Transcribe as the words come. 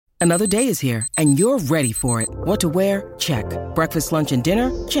Another day is here, and you're ready for it. What to wear? Check. Breakfast, lunch, and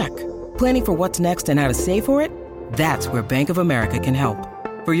dinner? Check. Planning for what's next and how to save for it? That's where Bank of America can help.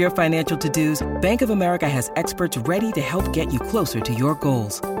 For your financial to-dos, Bank of America has experts ready to help get you closer to your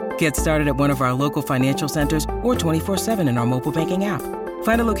goals. Get started at one of our local financial centers or 24/7 in our mobile banking app.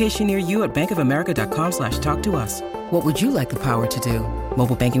 Find a location near you at bankofamerica.com/talktous. What would you like the power to do?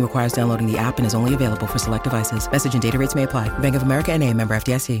 Mobile banking requires downloading the app and is only available for select devices. Message and data rates may apply. Bank of America N.A., member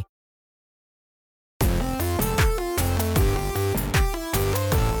FDIC.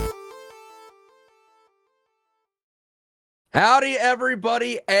 Howdy,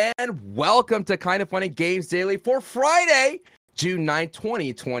 everybody, and welcome to Kind of Funny Games Daily for Friday, June 9,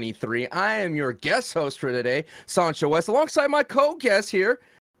 2023. I am your guest host for today, Sancho West, alongside my co-guest here,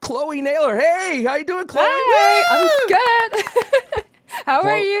 Chloe Naylor. Hey, how you doing, Chloe? Hey, I'm good. How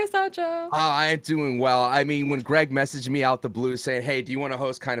are you, Sancho? I'm doing well. I mean, when Greg messaged me out the blue saying, hey, do you want to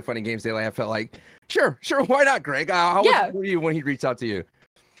host Kind of Funny Games Daily? I felt like, sure, why not, Greg? How was it for you when he reached out to you?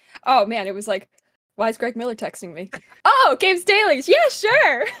 Oh, man, it was like, why is Greg Miller texting me? Oh, Games Dailies. Yeah,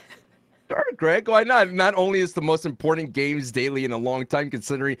 sure. Sure, Greg, why not? Not only is the most important Games Daily in a long time,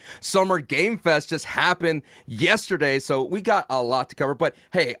 considering Summer Game Fest just happened yesterday, so we got a lot to cover. But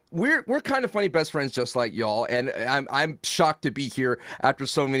hey, we're kind of funny best friends, just like y'all, and I'm shocked to be here after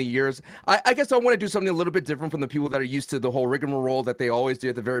so many years. I guess I want to do something a little bit different from the people that are used to the whole rigmarole that they always do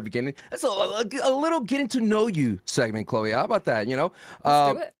at the very beginning. That's a little getting to know you segment, Chloe. How about that? You know,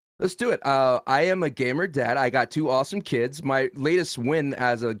 Let's do it. Let's do it. I am a gamer dad. I got two awesome kids. My latest win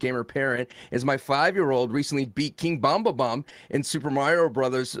as a gamer parent is my 5-year-old recently beat King Bomba Bomb in Super Mario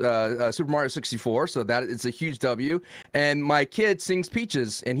Brothers, Super Mario 64. So that is a huge W. And my kid sings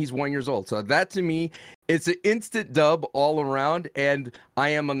Peaches, and he's 1 year old. So that to me, it's an instant dub all around. And I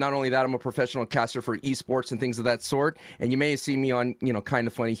am not only that, I'm a professional caster for esports and things of that sort. And you may see me on, Kind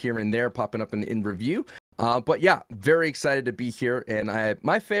of Funny here and there, popping up in review. But yeah, very excited to be here. And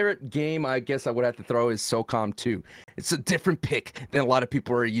my favorite game, I guess I would have to throw, is SOCOM 2. It's a different pick than a lot of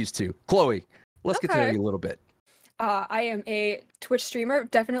people are used to. Chloe, let's get to know you a little bit. I am a Twitch streamer,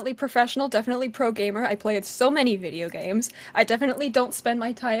 definitely professional, definitely pro gamer. I play so many video games. I definitely don't spend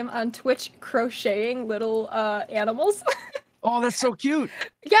my time on Twitch crocheting little animals. Oh, that's so cute.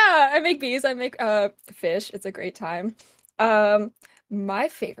 Yeah, I make bees. I make fish. It's a great time. My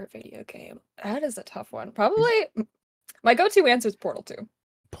favorite video game. That is a tough one. Probably my go-to answer is Portal 2.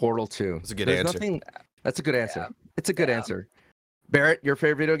 Portal 2. That's a good answer. That's a good answer. Yeah. It's a good answer. Barrett, your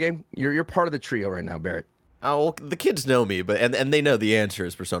favorite video game? You're part of the trio right now, Barrett. Oh, well, the kids know me, but and they know the answer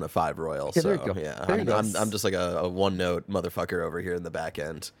is Persona 5 Royal. Yeah, so there you go. yeah, There you go. I'm just like a one-note motherfucker over here in the back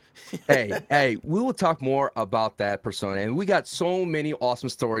end. Hey, we will talk more about that Persona, and we got so many awesome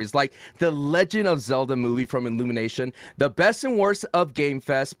stories, like the Legend of Zelda movie from Illumination, the best and worst of Game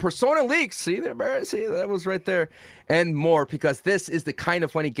Fest, Persona leaks. See there, Barrett? See, that was right there. And more, because this is the Kind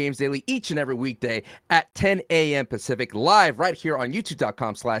of Funny Games Daily each and every weekday at 10 a.m. Pacific, live right here on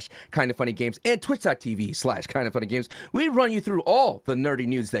youtube.com/kindoffunnygames and twitch.tv/kindoffunnygames. We run you through all the nerdy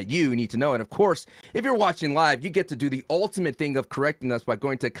news that you need to know. And of course, if you're watching live, you get to do the ultimate thing of correcting us by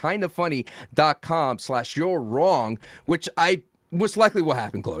going to kindoffunny.com/you're wrong, which most likely will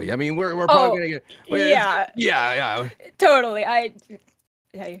happen, Chloe. I mean, we're probably going to get... Yeah. Totally.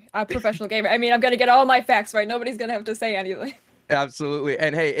 Hey, I'm a professional gamer. I mean, I'm going to get all my facts right. Nobody's going to have to say anything. Absolutely.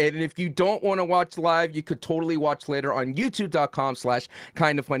 And hey, and if you don't want to watch live, you could totally watch later on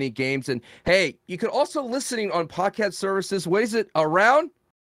youtube.com/kindoffunnygames. And hey, you could also listening on podcast services. What is it? Around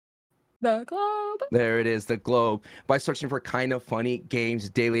the globe. There it is, the globe, by searching for Kind of Funny Games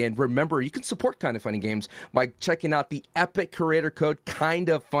Daily. And remember, you can support Kind of Funny Games by checking out the Epic Creator Code Kind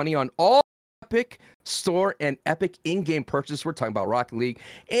of Funny on all Epic Store and Epic in-game purchases. We're talking about Rocket League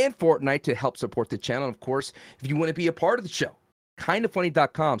and Fortnite to help support the channel. And of course, if you want to be a part of the show,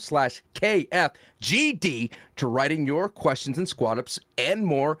 kindoffunny.com/KFGD to write in your questions and squad ups and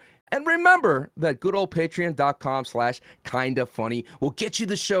more. And remember that good old patreon.com/kindoffunny will get you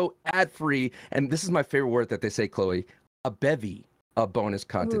the show ad-free. And this is my favorite word that they say, Chloe, a bevy of bonus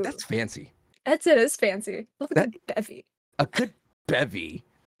content. Ooh. That's fancy. It is fancy. Look at that bevy. A good bevy.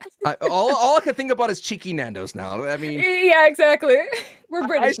 All I can think about is cheeky Nando's now. I mean, yeah, exactly. We're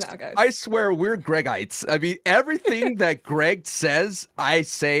British now, guys. I swear we're Gregites. I mean, everything that Greg says, I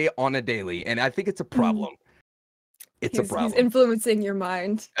say on a daily, and I think it's a problem. It's a problem. He's influencing your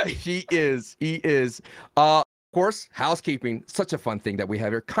mind. He is. Of course, housekeeping. Such a fun thing that we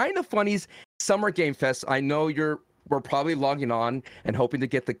have here. Kind of Funny's Summer Game Fest. I know we're probably logging on and hoping to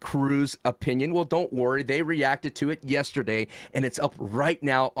get the crew's opinion. Well, don't worry. They reacted to it yesterday, and it's up right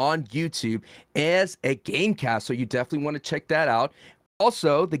now on YouTube as a game cast. So you definitely want to check that out.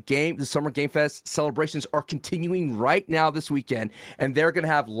 Also, the Summer Game Fest celebrations are continuing right now this weekend, and they're going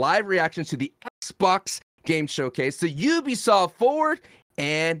to have live reactions to the Xbox Game Showcase, the Ubisoft Forward,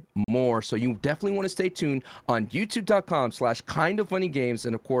 and more. So you definitely want to stay tuned on youtube.com/kindoffunnygames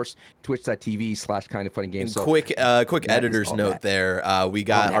and of course twitch.tv/kindoffunnygames. And So quick editor's note that. there. We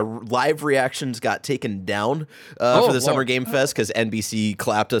got our live reactions got taken down Oh, for the Summer Lord. Game Fest because NBC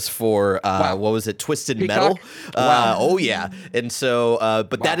clapped us for Wow. what was it, Twisted Peacock? Metal? Wow. Oh yeah. And so,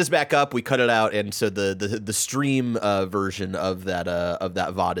 but Wow. that is back up. We cut it out, and so the stream version of that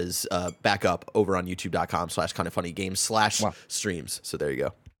VOD is back up over on youtube.com/kindoffunnygames/streams. So there you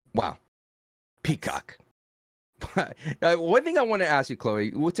go. Wow. Peacock. One thing I want to ask you,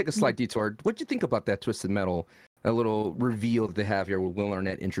 Chloe, we'll take a slight detour. What do you think about that Twisted Metal, a little reveal that they have here with Will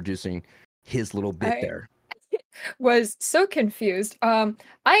Arnett introducing his little bit there? Was so confused. I'm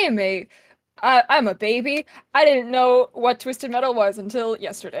a baby. I didn't know what Twisted Metal was until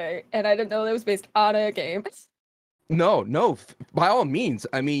yesterday, and I didn't know it was based on a game. No, by all means.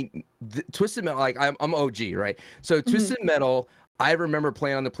 I mean, Twisted Metal, like I'm OG, right? So Twisted Metal, I remember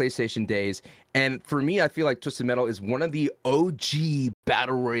playing on the PlayStation days, and for me, I feel like Twisted Metal is one of the OG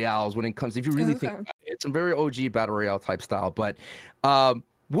battle royales when it comes. If you really think about it, it's a very OG battle royale type style. But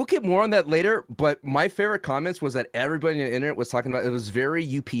we'll get more on that later. But my favorite comments was that everybody on the internet was talking about it was very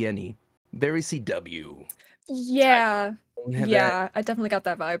UPN-y, very CW. Yeah, That- I definitely got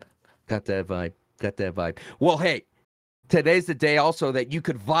that vibe. Got that vibe. Well, hey. Today's the day also that you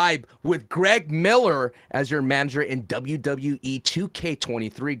could vibe with Greg Miller as your manager in WWE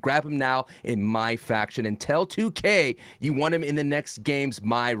 2K23. Grab him now in My Faction and tell 2K you want him in the next game's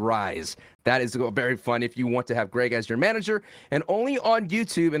My Rise. That is very fun if you want to have Greg as your manager. And only on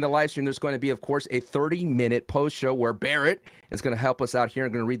YouTube in the live stream, there's going to be, of course, a 30-minute post show where Barrett is going to help us out here.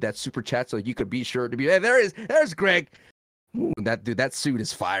 I'm going to read that super chat so you could be sure to be. Hey, there's Greg. Ooh, that suit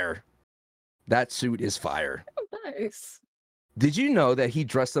is fire. That suit is fire. Oh, nice. Did you know that he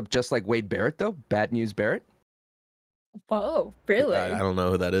dressed up just like Wade Barrett, though? Bad News Barrett? Whoa, really? I don't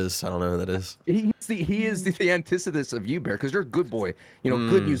know who that is. He is the antithesis of you, Barrett, because you're a good boy. You know,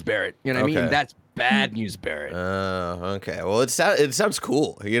 Good News Barrett. You know what I mean? Okay. And that's Bad News Barrett. Okay. Well, it sounds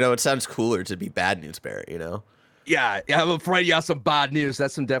cool. You know, it sounds cooler to be Bad News Barrett, you know? Yeah, I'm afraid you have some bad news.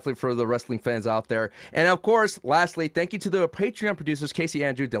 That's some definitely for the wrestling fans out there. And of course, lastly, thank you to the Patreon producers, Casey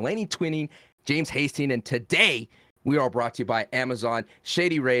Andrew, Delaney Twinning, James Hastings, and today we are brought to you by Amazon,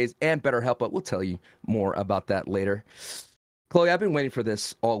 Shady Rays, and BetterHelp, but we'll tell you more about that later. Chloe, I've been waiting for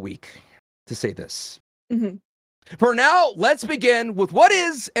this all week to say this. For now, let's begin with what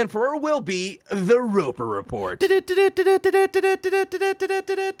is and forever will be the Roper Report. Hit him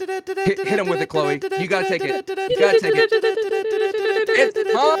with it, Chloe. You gotta take it.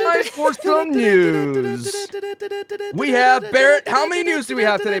 It's time for some news. We have Barrett. How many news do we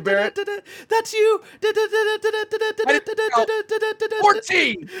have today, Barrett? That's you.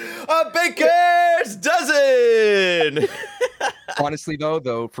 14. A baker's dozen. Honestly,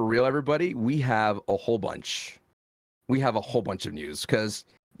 though, for real, everybody, we have a whole bunch. We have a whole bunch of news because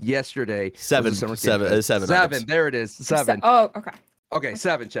yesterday seven. There it is. 7. Oh, okay. Okay,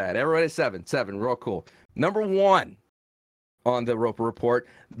 7, Chad. Everybody, 7. Real cool. Number 1 on the Roper Report,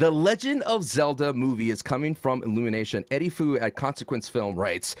 The Legend of Zelda movie is coming from Illumination. Eddie Fu at Consequence Film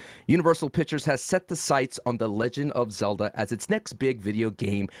writes, Universal Pictures has set the sights on The Legend of Zelda as its next big video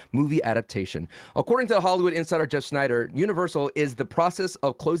game movie adaptation. According to Hollywood insider Jeff Snyder, Universal is the process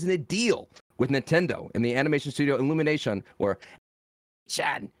of closing a deal with Nintendo and the animation studio Illumination, where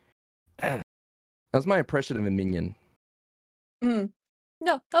Chad. That was my impression of a minion. No,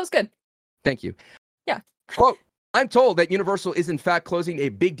 that was good. Thank you. Yeah. Quote, I'm told that Universal is in fact closing a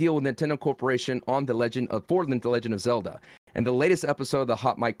big deal with Nintendo Corporation on The Legend of Zelda. And the latest episode of the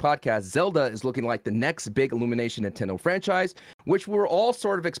Hot Mic podcast, Zelda is looking like the next big Illumination Nintendo franchise, which we're all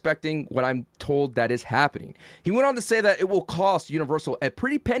sort of expecting when I'm told that is happening. He went on to say that it will cost Universal a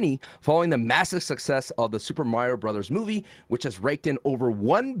pretty penny following the massive success of the Super Mario Brothers movie, which has raked in over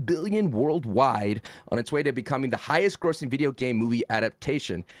 $1 billion worldwide on its way to becoming the highest grossing video game movie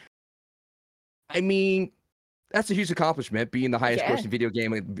adaptation. I mean, that's a huge accomplishment, being the highest grossing video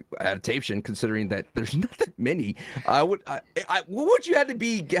game adaptation, considering that there's not that many. What would you have to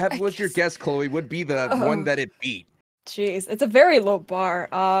be? What's your guess, Chloe? Would be the one that it beat? Jeez, it's a very low bar.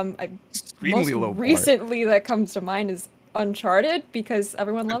 Extremely low bar. Recently that comes to mind is Uncharted, because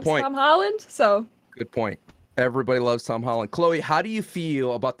everyone loves point. Tom Holland. So Good point. Everybody loves Tom Holland. Chloe, how do you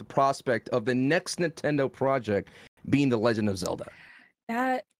feel about the prospect of the next Nintendo project being The Legend of Zelda?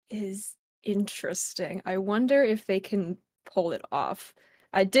 that is interesting. I wonder if they can pull it off.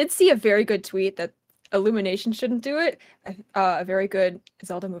 I did see a very good tweet that Illumination shouldn't do it, a very good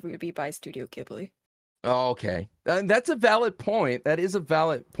Zelda movie would be by Studio Ghibli. Oh, okay. That's a valid point. That is a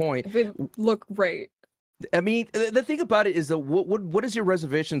valid point. It would look great. I mean, the thing about it is that what is your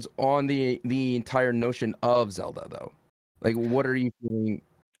reservations on the entire notion of Zelda though? Like, what are you feeling?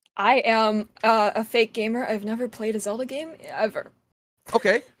 I am a fake gamer. I've never played a Zelda game ever.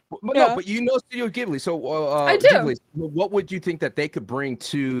 Okay, but Yeah. no, but you know Studio Ghibli, so I do. Ghibli, what would you think that they could bring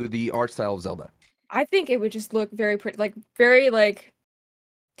to the art style of Zelda? I think it would just look very pretty, like very like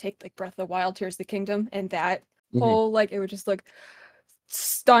take like Breath of the Wild, Tears of the Kingdom, and that whole like it would just look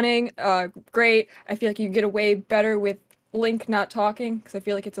stunning, great. I feel like you get away better with Link not talking because I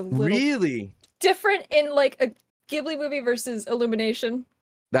feel like it's a little Really? different in like a Ghibli movie versus Illumination.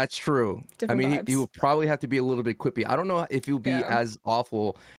 That's true. I Different mean, he vibes. would probably have to be a little bit quippy. I don't know if he would be Yeah. as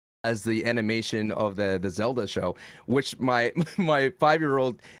awful as the animation of the Zelda show, which my my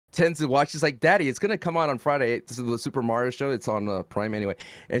 5-year-old tends to watch. She's like, "Daddy, it's gonna come out on Friday. This is the Super Mario show. It's on Prime anyway."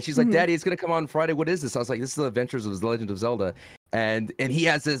 And she's like, Mhm. "Daddy, it's gonna come out on Friday. What is this?" I was like, "This is the Adventures of the Legend of Zelda," and he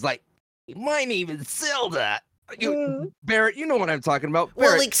has this like, "My name is Zelda." Barrett, you know what I'm talking about.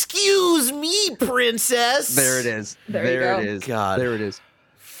 Well, Barrett, excuse me, princess. there it is. There you There it go. is. God. There it is.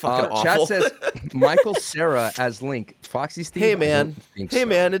 Fucking Chat awful. says Michael Sarah as Link. Foxy Steve. Hey I man, don't think hey so.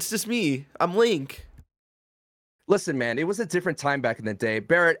 man, it's just me. I'm Link. Listen, man, it was a different time back in the day.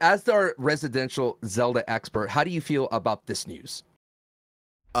 Barrett, as our residential Zelda expert, how do you feel about this news?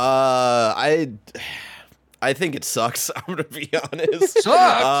 I think it sucks. I'm gonna be honest.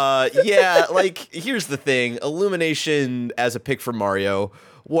 Sucks? Yeah, like here's the thing: Illumination as a pick for Mario,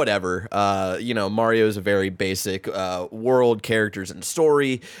 whatever. You know, Mario is a very basic world, characters, and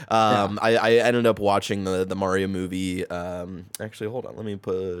story. I ended up watching the Mario movie. Actually, hold on, let me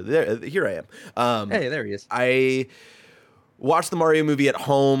put there. Here I am. Hey, there he is. I watched the Mario movie at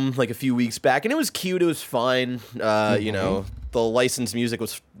home like a few weeks back, and it was cute. It was fine. You know, the licensed music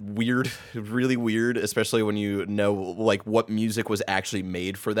was weird, really weird, especially when you know like what music was actually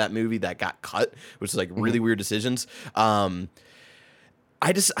made for that movie that got cut, which is like really weird decisions.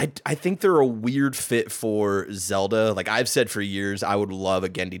 I think they're a weird fit for Zelda. Like I've said for years, I would love a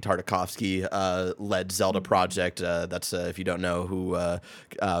Gendy Tartakovsky led Zelda project. That's if you don't know, who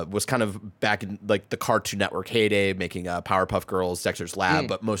was kind of back in like the Cartoon Network heyday, making Powerpuff Girls, Dexter's Lab,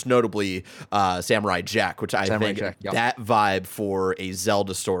 but most notably Samurai Jack, which I think that vibe for a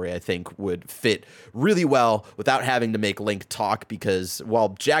Zelda story, I think would fit really well without having to make Link talk, because while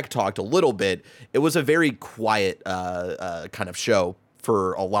Jack talked a little bit, it was a very quiet kind of show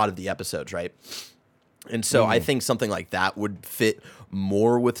for a lot of the episodes, right? And so I think something like that would fit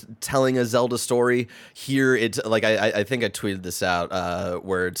more with telling a Zelda story. Here, it's like I think I tweeted this out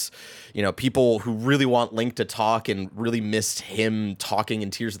where it's, you know, people who really want Link to talk and really missed him talking in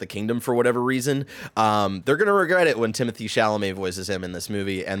Tears of the Kingdom for whatever reason. They're gonna regret it when Timothée Chalamet voices him in this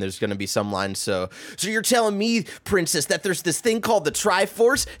movie, and there's gonna be some lines. So you're telling me, Princess, that there's this thing called the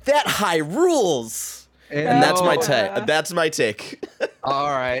Triforce? That high rules. And that's my take. That's my take. All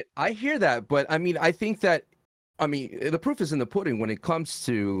right, I hear that, but I mean, I think that, I mean, the proof is in the pudding when it comes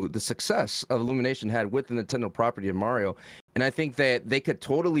to the success of Illumination had with the Nintendo property of Mario, and I think that they could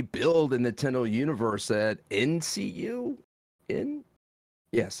totally build a Nintendo universe at NCU.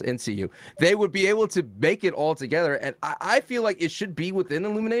 Yes, NCU. They would be able to make it all together, and I feel like it should be within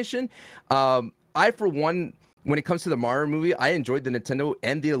Illumination. I, for one, when it comes to the Mario movie, I enjoyed the Nintendo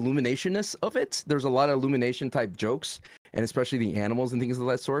and the illuminationness of it. There's a lot of illumination type jokes, and especially the animals and things of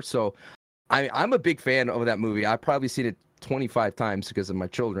that sort. So I'm a big fan of that movie. I've probably seen it 25 times because of my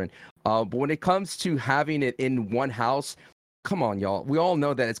children. But when it comes to having it in one house, come on, y'all. We all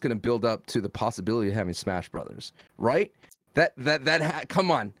know that it's going to build up to the possibility of having Smash Brothers, right?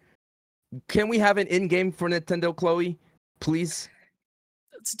 Come on. Can we have an in-game for Nintendo, Chloe? Please?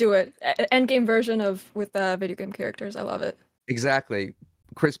 Let's do it. Endgame version with video game characters. I love it. Exactly.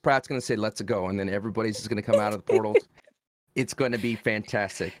 Chris Pratt's going to say, "Let's go," and then everybody's just going to come out of the portals. It's going to be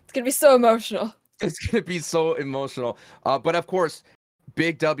fantastic. It's going to be so emotional. It's going to be so emotional. But of course,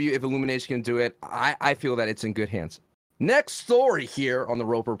 big W if Illumination can do it. I feel that it's in good hands. Next story here on the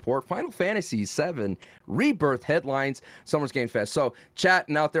Rope Report, Final Fantasy VII Rebirth headlines, Summer's Game Fest. So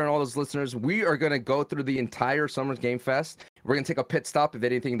chatting out there and all those listeners, we are going to go through the entire Summer's Game Fest. We're going to take a pit stop if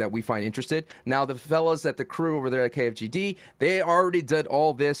anything that we find interested. Now, the fellas at the crew over there at KFGD, they already did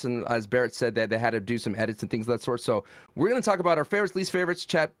all this. And as Barrett said, that they had to do some edits and things of that sort. So we're going to talk about our favorites, least favorites,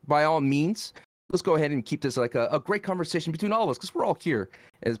 chat by all means. Let's go ahead and keep this like a great conversation between all of us, because we're all here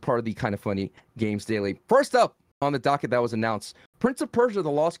as part of the Kind of Funny Games Daily. First up on the docket that was announced, Prince of Persia: The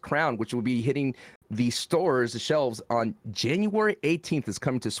Lost Crown, which will be hitting the stores, the shelves on January 18th, is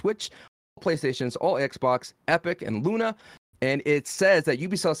coming to Switch, PlayStations, all Xbox, Epic, and Luna. And it says that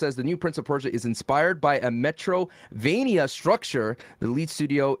Ubisoft says the new Prince of Persia is inspired by a Metrovania structure. The lead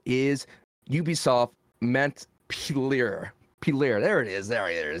studio is Ubisoft Montpellier. There it is. There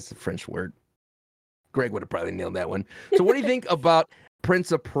it is. The French word. Greg would have probably nailed that one. So what do you think about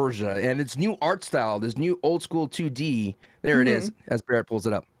Prince of Persia and its new art style, this new old school 2D? There it is, as Barrett pulls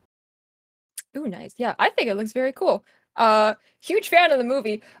it up. Ooh, nice. Yeah, I think it looks very cool. Huge fan of the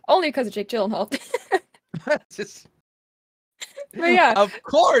movie, only because of Jake Gyllenhaal. Just, But yeah, of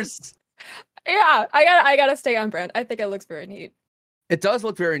course. yeah, I gotta stay on brand. I think it looks very neat. It does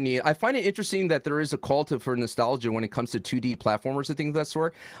look very neat. I find it interesting that there is a call for nostalgia when it comes to 2D platformers and things of that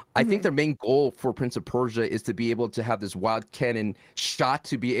sort. I think their main goal for Prince of Persia is to be able to have this wild cannon shot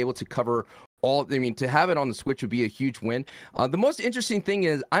to be able to cover all. I mean, to have it on the Switch would be a huge win. The most interesting thing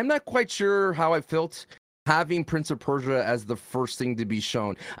is I'm not quite sure how I felt having Prince of Persia as the first thing to be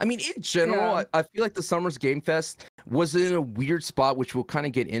shown. I mean, in general, Yeah. I feel like the Summer's Game Fest was in a weird spot, which we'll kind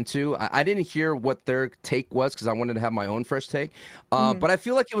of get into. I didn't hear what their take was because I wanted to have my own fresh take. But I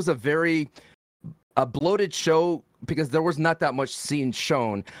feel like it was a bloated show because there was not that much scene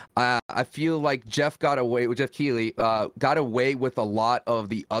shown. I feel like Jeff Keighley got away with a lot of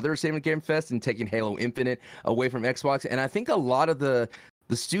the other Summer Game Fest and taking Halo Infinite away from Xbox. And I think a lot of the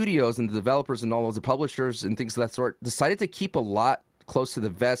studios and the developers and all of the publishers and things of that sort decided to keep a lot close to the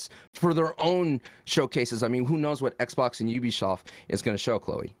vest for their own showcases. I mean, who knows what Xbox and Ubisoft is going to show,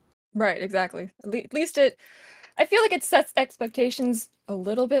 Chloe? Right, exactly. At least I feel like it sets expectations a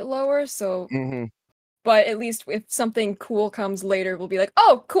little bit lower. So, but at least if something cool comes later, we'll be like,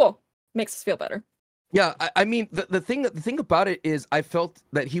 oh, cool, makes us feel better. Yeah, I mean, the thing about it is, I felt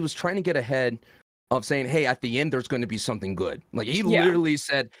that he was trying to get ahead of saying, hey, at the end, there's going to be something good. Like, he literally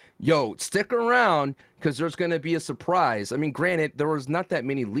said, yo, stick around because there's going to be a surprise. I mean, granted, there was not that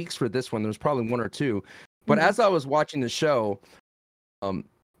many leaks for this one. There was probably one or two. But as I was watching the show, and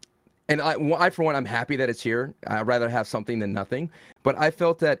I, for one, I'm happy that it's here. I'd rather have something than nothing. But I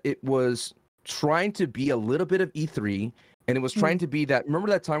felt that it was trying to be a little bit of E3, and it was trying to be that. Remember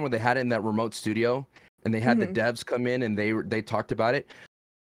that time when they had it in that remote studio, and they had the devs come in and they talked about it?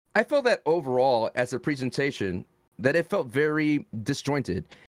 I felt that overall, as a presentation, that it felt very disjointed,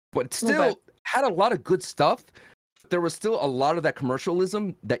 but still had a lot of good stuff. There was still a lot of that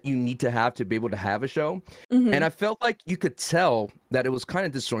commercialism that you need to have be able to have a show. And I felt like you could tell that it was kind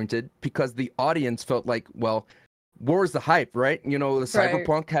of disjointed because the audience felt like, well, where's the hype, right? You know, the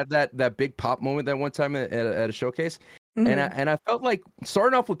Cyberpunk had that big pop moment that one time at a showcase. And I felt like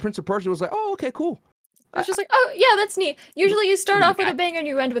starting off with Prince of Persia was like, oh, okay, cool. I was just like, oh, yeah, that's neat. Usually you start off with a banger and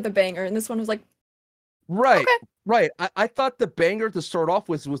you end with a banger. And this one was like, right. I thought the banger to start off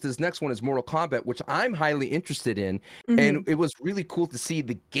with was this next one is Mortal Kombat, which I'm highly interested in. And it was really cool to see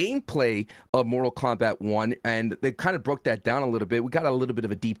the gameplay of Mortal Kombat 1. And they kind of broke that down a little bit. We got a little bit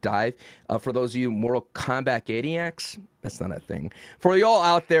of a deep dive. For those of you Mortal Kombat Maniacs, that's not a thing. For y'all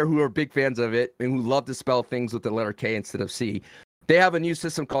out there who are big fans of it and who love to spell things with the letter K instead of C, they have a new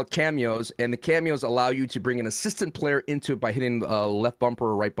system called cameos, and the cameos allow you to bring an assistant player into it by hitting left bumper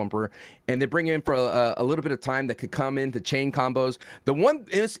or right bumper, and they bring in for a little bit of time that could come into chain combos. The one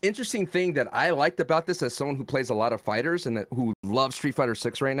interesting thing that I liked about this, as someone who plays a lot of fighters and who loves Street Fighter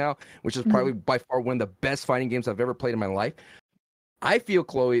 6 right now, which is probably by far one of the best fighting games I've ever played in my life, I feel,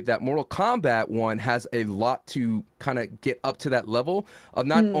 Chloe, that Mortal Kombat 1 has a lot to kind of get up to that level of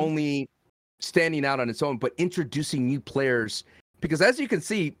not only standing out on its own, but introducing new players. Because as you can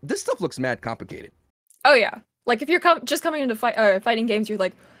see, this stuff looks mad complicated. Oh, yeah. Like, if you're just coming into fighting games, you're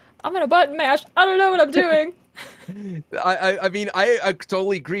like, I'm gonna button mash. I don't know what I'm doing. I mean, I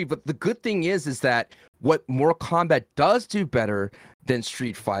totally agree. But the good thing is that what Mortal Kombat does do better than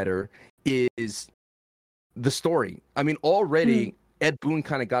Street Fighter is the story. I mean, already Ed Boon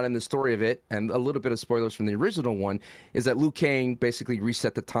kind of got in the story of it, and a little bit of spoilers from the original one is that Liu Kang basically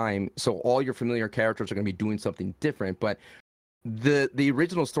reset the time. So all your familiar characters are going to be doing something different. But the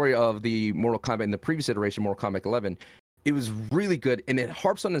original story of the Mortal Kombat in the previous iteration, Mortal Kombat 11, it was really good, and it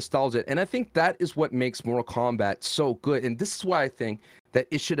harps on nostalgia. And I think that is what makes Mortal Kombat so good. And this is why I think that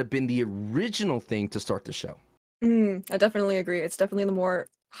it should have been the original thing to start the show. I definitely agree. It's definitely the more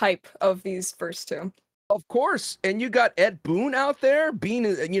hype of these first two. Of course. And you got Ed Boon out there being,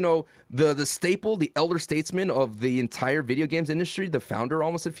 the staple, the elder statesman of the entire video games industry, the founder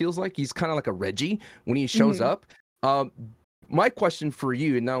almost, it feels like. He's kind of like a Reggie when he shows up. My question for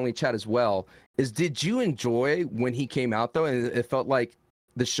you, and not only chat as well, is did you enjoy when he came out, though, and it felt like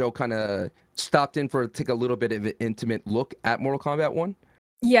the show kind of stopped in for take a little bit of an intimate look at Mortal Kombat 1?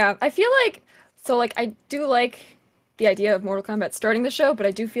 Yeah, I feel like, I do like the idea of Mortal Kombat starting the show, but I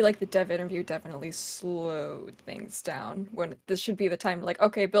do feel like the dev interview definitely slowed things down when this should be the time, like,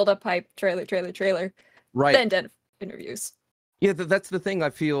 okay, build up hype, trailer, Right. then dev interviews. Yeah, that's the thing. I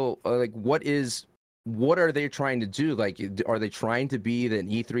feel like what are they trying to do? Like, are they trying to be an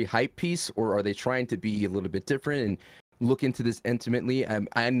E3 hype piece, or are they trying to be a little bit different and look into this intimately?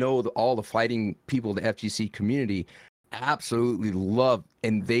 I know all the fighting people, the FGC community, absolutely love,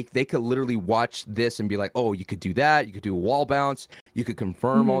 and they could literally watch this and be like, oh, you could do that, you could do a wall bounce, you could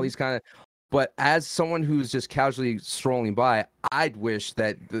confirm all these kind of. But as someone who's just casually strolling by, I'd wish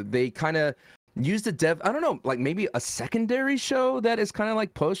that they kind of use the dev. I don't know, like maybe a secondary show that is kind of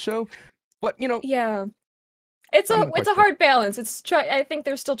like post show. But Yeah, it's a hard balance. I think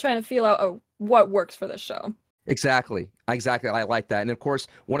they're still trying to feel out what works for the show. Exactly. I like that. And of course,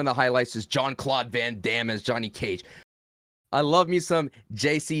 one of the highlights is Jean-Claude Van Damme as Johnny Cage. I love me some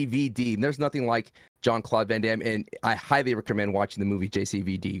JCVD. There's nothing like Jean-Claude Van Damme, and I highly recommend watching the movie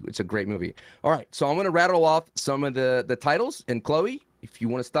JCVD. It's a great movie. All right, so I'm going to rattle off some of the titles, and Chloe, if you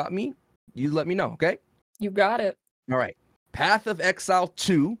want to stop me, you let me know, okay? You got it. All right. Path of Exile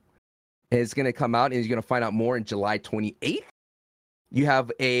 2 is going to come out, and you're going to find out more in July 28th. You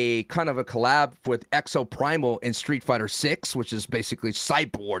have a kind of a collab with Exo Primal in Street Fighter 6, which is basically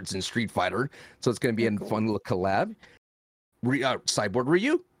cyborgs in Street Fighter. So it's going to be a fun little collab. Cyborg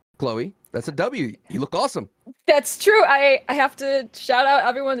Ryu, Chloe, that's a W. You look awesome. That's true. I have to shout out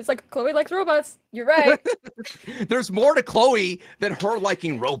everyone. It's like, Chloe likes robots. You're right. There's more to Chloe than her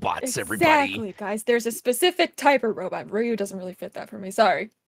liking robots, everybody. Exactly, guys. There's a specific type of robot. Ryu doesn't really fit that for me. Sorry.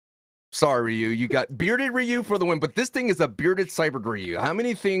 Sorry, Ryu. You got bearded Ryu for the win, but this thing is a bearded cyber Ryu. How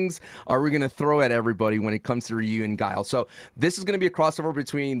many things are we going to throw at everybody when it comes to Ryu and Guile? So this is going to be a crossover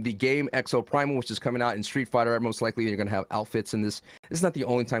between the game Exo Primal, which is coming out in Street Fighter. Most likely you're going to have outfits in this. This is not the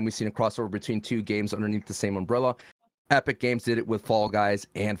only time we've seen a crossover between two games underneath the same umbrella. Epic Games did it with Fall Guys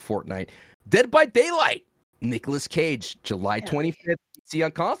and Fortnite. Dead by Daylight, Nicolas Cage, July 25th. See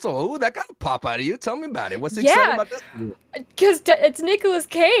on console. Oh, that got to pop out of you. Tell me about it. What's exciting about this? Because it's Nicolas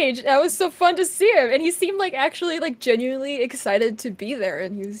Cage. That was so fun to see him, and he seemed like actually like genuinely excited to be there.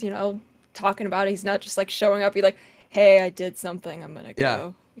 And he was, talking about it. He's not just like showing up. Be like, "Hey, I did something. I'm gonna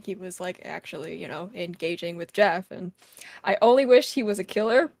go." Yeah. He was like actually, engaging with Jeff. And I only wish he was a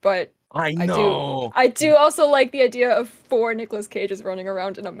killer, but I know. I do also like the idea of 4 Nicolas Cages running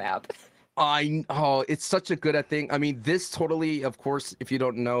around in a map. It's such a good thing. I mean, this totally, of course, if you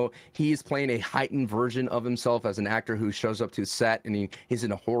don't know, he is playing a heightened version of himself as an actor who shows up to set, and he's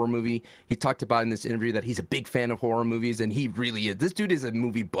in a horror movie. He talked about in this interview that he's a big fan of horror movies, and he really is. This dude is a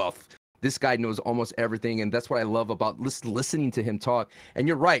movie buff. This guy knows almost everything, and that's what I love about listening to him talk. And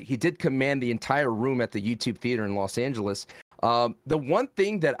you're right, he did command the entire room at the YouTube Theater in Los Angeles. The one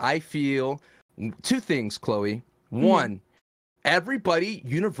thing that I feel, 2 things, Chloe. One, everybody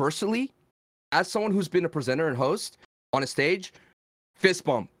universally, as someone who's been a presenter and host on a stage, fist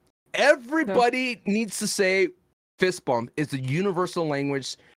bump. Everybody needs to say fist bump. It's a universal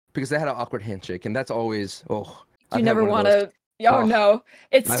language because they had an awkward handshake, and that's always You never want to. Oh no,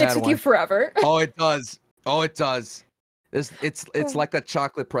 it sticks with you forever. Oh, it does. Oh, it does. It's like a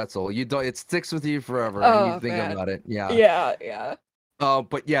chocolate pretzel. You don't. It sticks with you forever. And you think about it. Yeah. Yeah.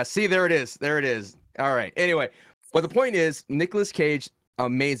 But yeah. See, there it is. There it is. All right. Anyway, but the point is, Nicolas Cage,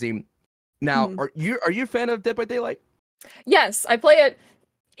 amazing. Now, are you a fan of Dead by Daylight? Yes, I play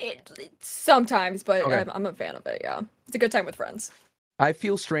it sometimes, but I'm a fan of it. Yeah, it's a good time with friends. I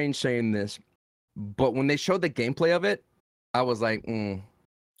feel strange saying this, but when they showed the gameplay of it, I was like, it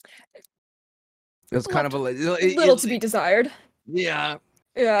was kind of a little to be desired. Yeah.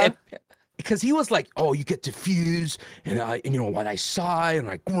 Because he was like, "Oh, you get to fuse, and when I sigh and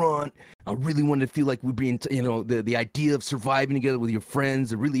I grunt, I really wanted to feel like we're being, the idea of surviving together with your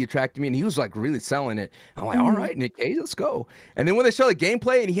friends, it really attracted me." And he was like really selling it. I'm like, "All right, Nick Cage, let's go." And then when they show the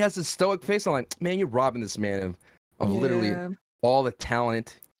gameplay and he has this stoic face, I'm like, "Man, you're robbing this man of literally all the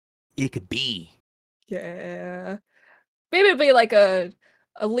talent it could be." Yeah, maybe it'd be like a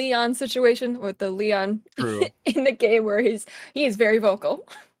Leon situation with the Leon in the game where he is very vocal.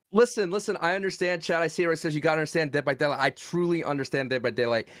 Listen, I understand, Chad. I see where it says you got to understand Dead by Daylight. I truly understand Dead by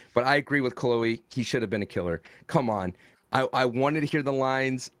Daylight, but I agree with Chloe. He should have been a killer. Come on. I wanted to hear the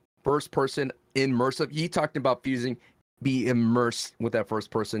lines, first person, immersive. He talked about fusing, be immersed with that first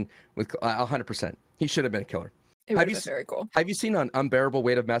person with 100%. He should have been a killer. It would Have have you been s- very cool. have you seen an Unbearable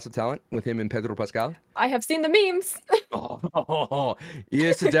Weight of Massive Talent with him and Pedro Pascal? I have seen the memes. Oh,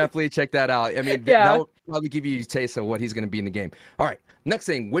 you should definitely check that out. I mean, that Yeah. will probably give you a taste of what he's going to be in the game. All right, next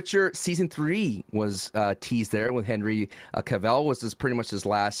thing, Witcher season 3 was teased there with Henry Cavill. Was this pretty much his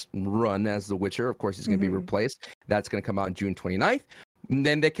last run as the Witcher? Of course, he's going to be replaced. That's going to come out on June 29th. And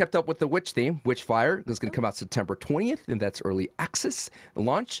then they kept up with the Witch theme, Witchfire. That's going to come out September 20th, and that's early access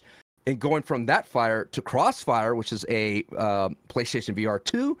launch. And going from that fire to Crossfire, which is a PlayStation VR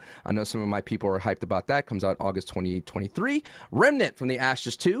 2. I know some of my people are hyped about that. Comes out August 2023. Remnant from the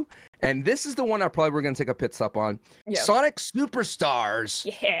Ashes 2. And this is the one I probably we're going to take a pit stop on. Yeah. Sonic Superstars.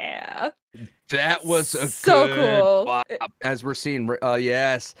 Yeah. That was a So good cool. vibe, as we're seeing.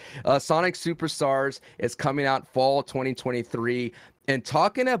 Yes. Sonic Superstars is coming out fall 2023. And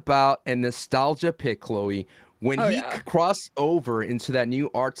talking about a nostalgia pick, Chloe. When he crossed over into that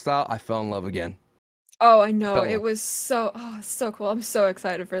new art style, I fell in love again. Oh, I know. It was so cool. I'm so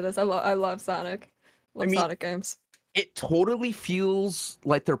excited for this. I love Sonic. Sonic games. It totally feels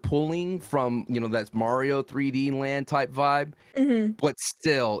like they're pulling from, that Mario 3D land type vibe. But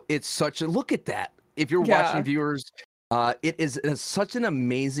still, it's such a look at that. If you're watching, viewers, it is such an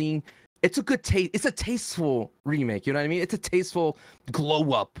amazing, it's a good taste. It's a tasteful remake. You know what I mean? It's a tasteful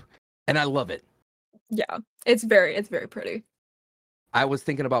glow up, and I love it. Yeah, it's very pretty. I was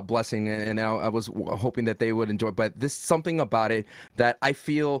thinking about Blessing, and I was hoping that they would enjoy. But there's something about it that I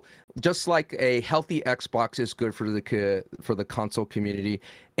feel, just like a healthy Xbox is good for the console community,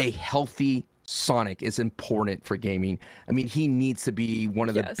 a healthy Sonic is important for gaming. I mean, he needs to be one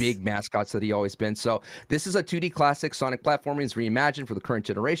of the big mascots that he always been. So this is a 2D classic. Sonic platforming is reimagined for the current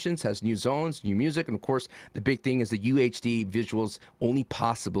generations, has new zones, new music, and of course, the big thing is the UHD visuals, only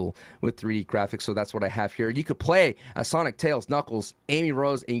possible with 3D graphics. So that's what I have here. You could play as Sonic, Tails, Knuckles, Amy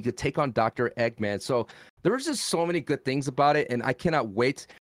Rose, and you could take on Dr. Eggman. So there's just so many good things about it, and I cannot wait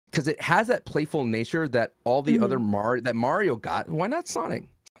because it has that playful nature that all the other Mario got. Why not Sonic?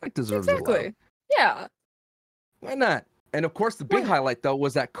 Sonic deserves a love. Yeah. Why not? And of course, the big highlight though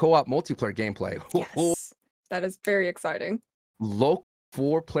was that co-op multiplayer gameplay. Yes. That is very exciting. Local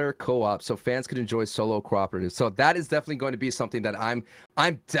 4-player co-op, so fans could enjoy solo cooperatives. So that is definitely going to be something that I'm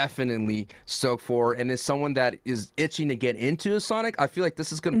definitely stoked for. And as someone that is itching to get into Sonic, I feel like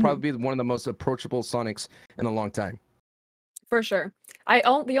this is going to probably be one of the most approachable Sonics in a long time. For sure. The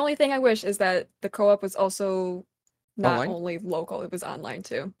only thing I wish is that the co-op was also not only local, it was online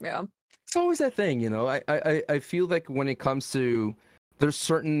too. Yeah. It's always that thing, I feel like when it comes to, there's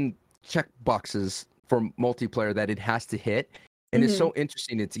certain check boxes for multiplayer that it has to hit, and it's so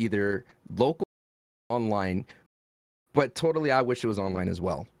interesting. It's either local, online, but totally I wish it was online as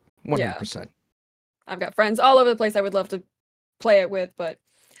well. 100%. Yeah. I've got friends all over the place I would love to play it with, but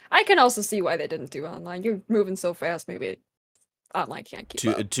I can also see why they didn't do online. You're moving so fast, maybe online can't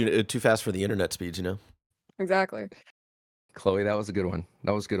keep up. Too fast for the internet speeds, Exactly. Chloe, that was a good one.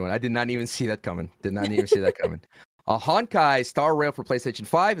 I did not even see that coming. Honkai Star Rail for PlayStation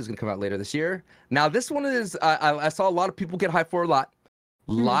 5 is going to come out later this year. Now, this one is, I saw a lot of people get hyped for a lot.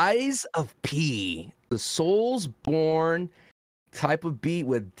 Lies of P, the Soulsborne type of beat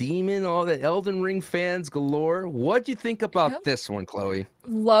with Demon, all the Elden Ring fans galore. What'd you think about this one, Chloe?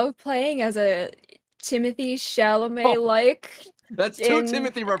 Love playing as a Timothy Chalamet-like. That's two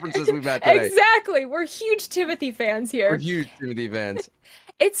Timothy references we've had today. Exactly. We're huge Timothy fans here. We're huge Timothy fans.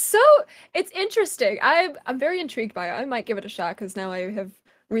 It's interesting. I'm very intrigued by it. I might give it a shot because now I have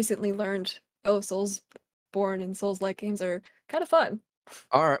recently learned Soulsborne and Souls-like games are kind of fun.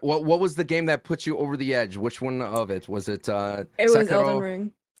 All right. What was the game that put you over the edge? Which one of it? Was it It was Elden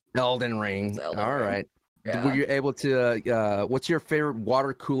Ring. Elden Ring. All right. Yeah. Were you able to what's your favorite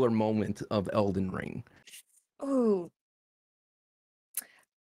water cooler moment of Elden Ring? Ooh.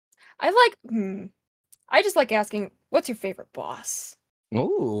 I just like asking, what's your favorite boss?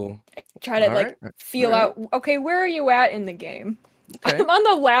 Ooh. Try to feel out, okay, where are you at in the game? Okay. I'm on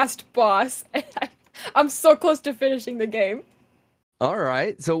the last boss. I'm so close to finishing the game. All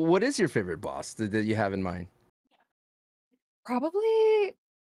right. So what is your favorite boss that you have in mind? Probably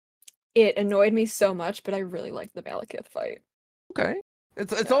it annoyed me so much, but I really liked the Malekith fight. Okay.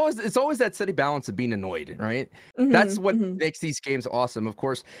 It's always that steady balance of being annoyed, right? That's what makes these games awesome. Of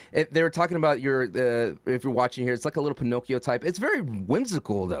course, they were talking about if you're watching here, it's like a little Pinocchio type. It's very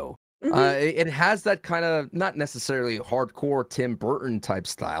whimsical though. It has that kind of, not necessarily hardcore Tim Burton type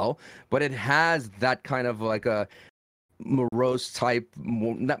style, but it has that kind of like a morose type,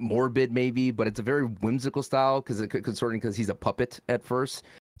 not morbid maybe, but it's a very whimsical style because he's a puppet at first.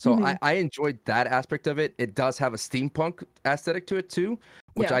 So I enjoyed that aspect of it. It does have a steampunk aesthetic to it too,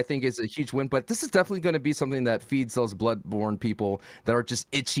 which Yeah. I think is a huge win. But this is definitely going to be something that feeds those Bloodborne people that are just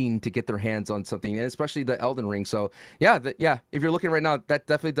itching to get their hands on something, and especially the Elden Ring. So yeah, if you're looking right now, that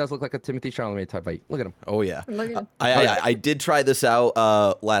definitely does look like a Timothy Chalamet type fight. Look at him. Oh yeah, Look at him. I did try this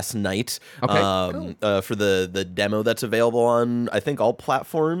out last night. Okay. For the demo that's available on I think all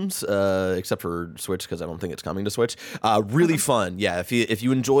platforms except for Switch because I don't think it's coming to Switch. Really fun. Yeah, if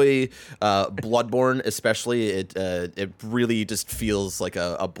you enjoy Bloodborne, especially it really just feels like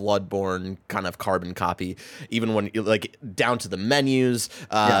a Bloodborne kind of carbon copy. Even when like down to the menus,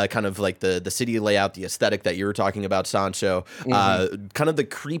 kind of like the city layout, the aesthetic that you were talking about, Sancho. Kind of the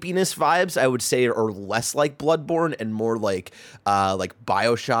creepiness vibes I would say are less like Bloodborne and more like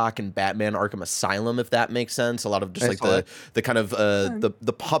BioShock and Batman Arkham Asylum, if that makes sense. A lot of just like the kind of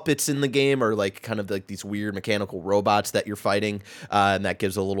the puppets in the game are like kind of like these weird mechanical robots that you're fighting, and that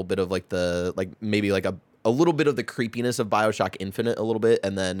gives a little bit of like maybe like a little bit of the creepiness of BioShock Infinite a little bit,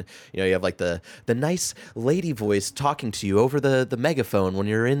 and then you have like the nice lady voice talking to you over the megaphone when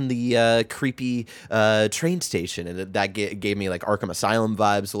you're in the creepy train station, and that gave me like Arkham Asylum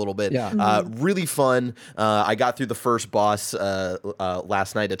vibes a little bit. Yeah. Really fun. I got through the first boss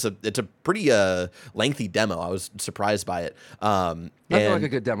last night. It's a pretty lengthy demo. I was surprised by it. Nothing like a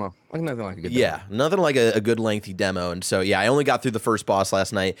good demo. Nothing like a good demo. Yeah, nothing like a good lengthy demo. And so, yeah, I only got through the first boss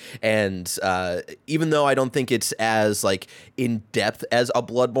last night. And even though I don't think it's as like in depth as a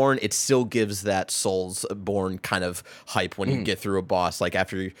Bloodborne, it still gives that Soulsborne kind of hype when you get through a boss. Like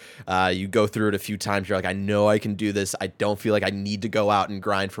after you go through it a few times, you're like, I know I can do this. I don't feel like I need to go out and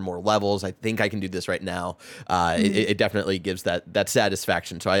grind for more levels. I think I can do this right now. It definitely gives that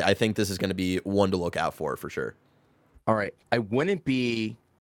satisfaction. So I think this is going to be one to look out for sure. All right. I wouldn't be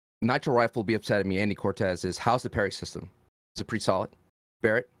Nitro Rifle be upset at me. Andy Cortez is how's the parry system? Is it pretty solid?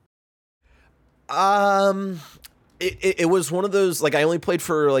 Barrett? It was one of those, like I only played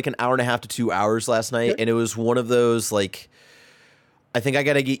for like an hour and a half to 2 hours last night, and it was one of those like I think I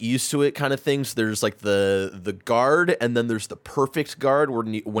gotta get used to it kind of things. There's like the guard, and then there's the perfect guard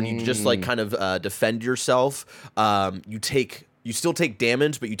when you just like kind of defend yourself. You still take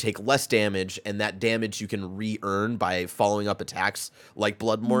damage, but you take less damage, and that damage you can re-earn by following up attacks like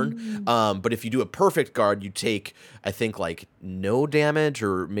Bloodborne. But if you do a perfect guard, you take, I think, like no damage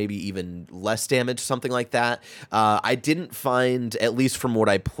or maybe even less damage, something like that. I didn't find, at least from what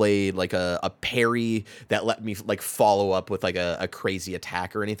I played, like a parry that let me like follow up with like a crazy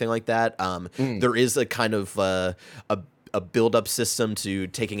attack or anything like that. There is a kind of a build-up system to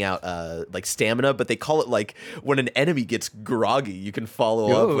taking out like stamina, but they call it like when an enemy gets groggy, you can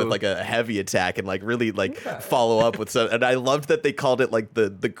follow up with like a heavy attack and like really like follow up with some. And I loved that they called it like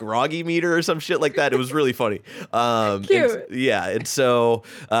the groggy meter or some shit like that. It was really funny. Cute. And so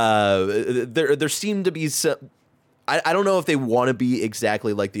there seemed to be some. I don't know if they want to be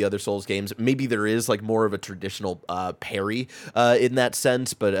exactly like the other Souls games. Maybe there is like more of a traditional parry in that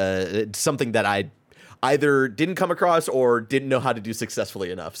sense, but it's something that I either didn't come across or didn't know how to do successfully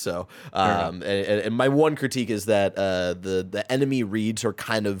enough. So, and my one critique is that the enemy reads are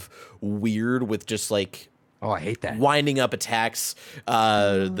kind of weird with just like, oh, I hate that. Winding up attacks,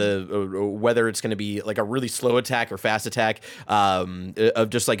 whether it's going to be like a really slow attack or fast attack,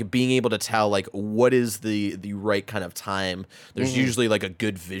 of just like being able to tell like what is the right kind of time. There's usually like a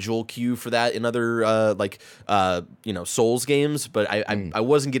good visual cue for that in other Souls games, but I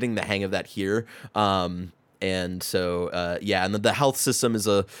wasn't getting the hang of that here. And so, and the health system is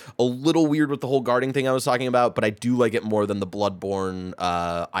a little weird with the whole guarding thing I was talking about, but I do like it more than the Bloodborne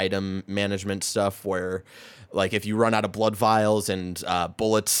item management stuff where, like, if you run out of blood vials and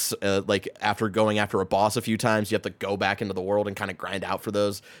bullets, like, after going after a boss a few times, you have to go back into the world and kind of grind out for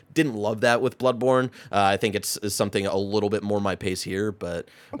those. Didn't love that with Bloodborne. I think it's something a little bit more my pace here, but,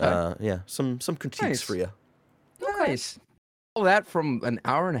 some critiques for you. Nice. All that from an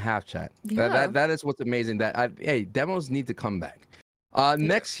hour and a half, chat. Yeah. That is what's amazing. Demos need to come back.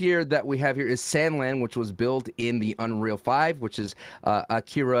 Next here that we have here is Sandland, which was built in the Unreal 5, which is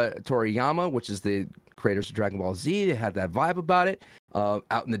Akira Toriyama, which is the creators of Dragon Ball Z. It had that vibe about it.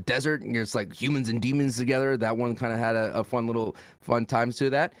 Out in the desert, and it's like humans and demons together. That one kind of had a fun times to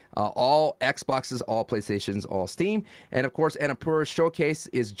that. All Xboxes, all PlayStations, all Steam. And of course, Annapurna Showcase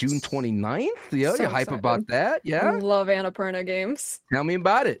is June 29th. Yeah, So you're hype excited. about that. I Yeah. love Annapurna games. Tell me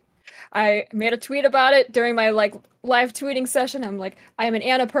about it. I made a tweet about it during my like live tweeting session. I'm like, I am an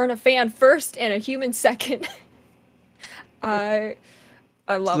Annapurna fan first and a human second. I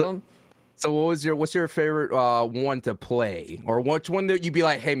love them. So what's your favorite one to play, or which one that you'd be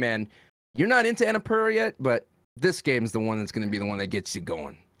like, hey man, you're not into Annapurna yet, but this game's the one that's going to be the one that gets you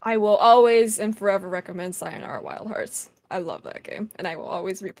going. I will always and forever recommend Sayonara Wild Hearts. I love that game, and I will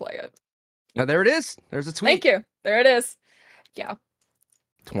always replay it. Now there it is. There's a tweet. Thank you. There it is. Yeah.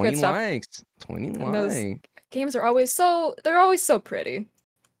 20 Good stuff. likes. 20 And those likes. games are always so pretty.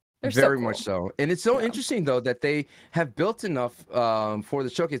 They're Very so cool. much so. And it's so Yeah. interesting though that they have built enough for the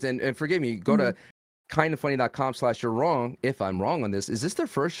showcase. And forgive me, go to kindoffunny.com/you're wrong if I'm wrong on this. Is this their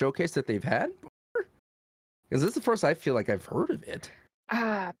first showcase that they've had? Is this the first I feel like I've heard of it?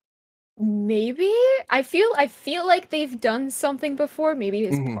 Maybe. I feel like they've done something before, maybe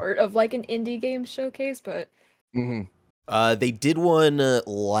as part of like an indie game showcase, but They did one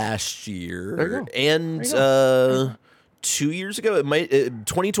last year, and 2 years ago.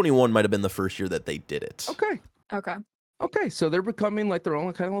 2021 might have been the first year that they did it. Okay, so they're becoming like their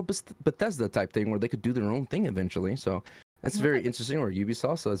own kind of Bethesda type thing where they could do their own thing eventually. So that's very interesting. Or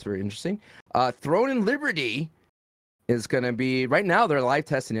Ubisoft, so that's very interesting. Throne and Liberty is going to be right now. They're live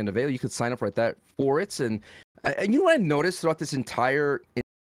testing and available. You could sign up right there for it. And you know what I noticed throughout this entire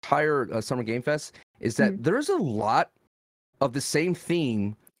Summer Game Fest is that there's a lot of the same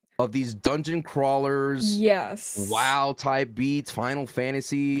theme of these dungeon crawlers, WoW type beats, Final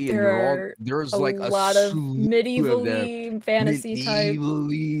Fantasy, there's like a lot of medievally fantasy type.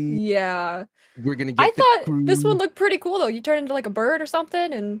 Yeah, we're gonna get. I thought this one looked pretty cool though. You turn into like a bird or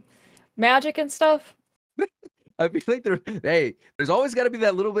something and magic and stuff. I feel like there's always got to be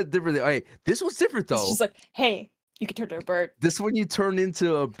that little bit different. Hey, this was different though. It's just like, hey, you can turn into a bird. This one you turn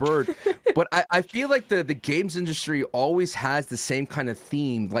into a bird. But I feel like the games industry always has the same kind of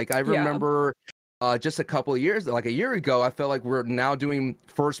theme. Like I remember just a couple of years, like a year ago, I felt like we're now doing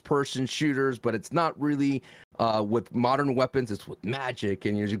first person shooters, but it's not really with modern weapons, it's with magic,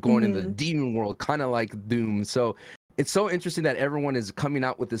 and you're just going into the demon world, kind of like Doom. So it's so interesting that everyone is coming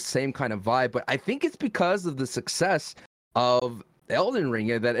out with the same kind of vibe. But I think it's because of the success of Elden Ring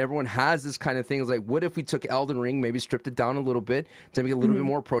that everyone has this kind of thing. It's like, what if we took Elden Ring, maybe stripped it down a little bit to make it a little bit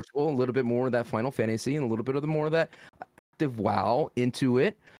more approachable, a little bit more of that Final Fantasy, and a little bit of more of that active WoW into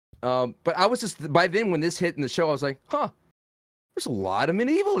it. But I was just, by then when this hit in the show, I was like, there's a lot of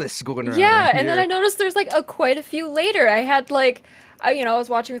medievalists going around. Yeah, and then I noticed there's like quite a few later. I had like, I was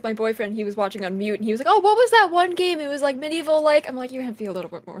watching with my boyfriend. He was watching on mute, and he was like, "Oh, what was that one game? It was like medieval." Like, I'm like, "You have to be a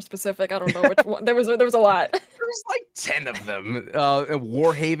little bit more specific." I don't know which one. There was a lot. There's like 10 of them.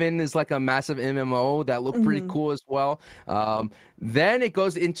 Warhaven is like a massive MMO that looked pretty cool as well. Then it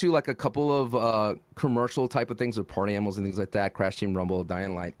goes into like a couple of commercial type of things with party animals and things like that. Crash Team Rumble,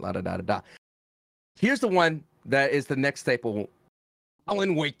 Dying Light, la da da da da. Here's the one that is the next staple.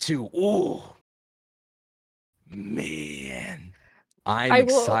 Alan Wake 2. Ooh, man. I'm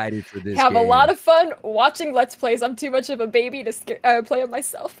excited for this have game. a lot of fun watching Let's Plays. I'm too much of a baby to play it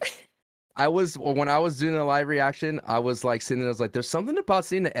myself. When I was doing a live reaction, I was like sitting there, I was like, there's something about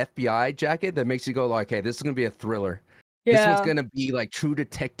seeing the FBI jacket that makes you go like, hey, this is going to be a thriller. Yeah. This one's going to be like true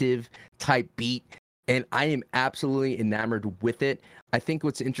detective type beat. And I am absolutely enamored with it. I think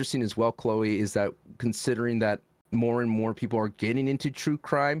what's interesting as well, Chloe, is that considering that more and more people are getting into true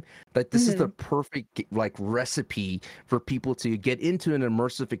crime, that this is the perfect like recipe for people to get into an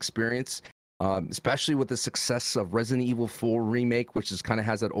immersive experience, especially with the success of Resident Evil 4 remake, which is kind of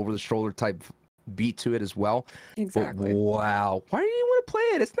has that over the shoulder type beat to it as well. Exactly. But wow, why do you want to play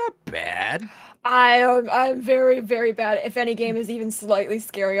it? It's not bad. I'm very, very bad. If any game is even slightly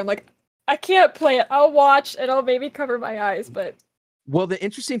scary, I'm like, I can't play it. I'll watch and I'll maybe cover my eyes, but. Well, the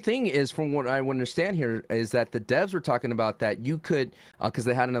interesting thing is, from what I understand here, is that the devs were talking about that you could, because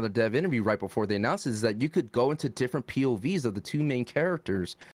they had another dev interview right before they announced it, is that you could go into different POVs of the two main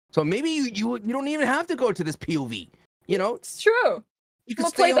characters. So maybe you don't even have to go to this POV. It's true. You can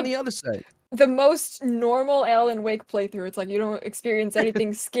stay on the other side. The most normal Alan Wake playthrough. It's like you don't experience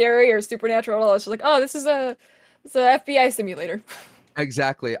anything scary or supernatural at all. It's just like, oh, this is a FBI simulator.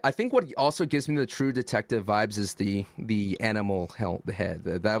 Exactly. I think what also gives me the true detective vibes is the animal head.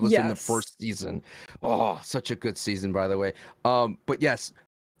 That was in the first season. Oh, such a good season, by the way. But yes,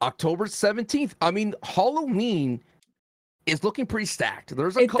 October 17th. I mean, Halloween is looking pretty stacked.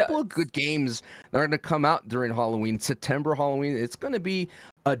 There's a couple of good games that are going to come out during Halloween. September Halloween. It's going to be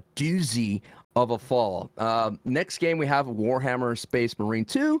a doozy of a fall. Next game we have Warhammer Space Marine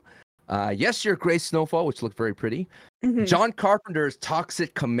 2. Yes, Your Grace Snowfall, which looked very pretty. John Carpenter's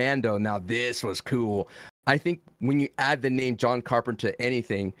Toxic Commando. Now, this was cool. I think when you add the name John Carpenter to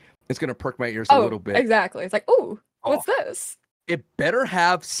anything, it's going to perk my ears a little bit. Exactly. It's like, ooh, what's this? It better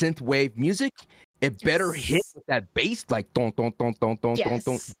have synthwave music. It better hit with that bass, like don don don don don don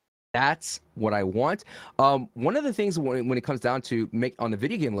don. That's what I want. One of the things when it comes down to make on the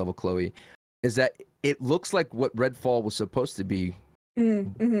video game level, Chloe, is that it looks like what Redfall was supposed to be.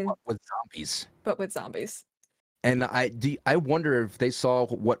 With zombies. But with zombies. And I wonder if they saw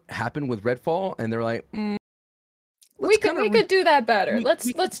what happened with Redfall, and they're like, we could do that better. we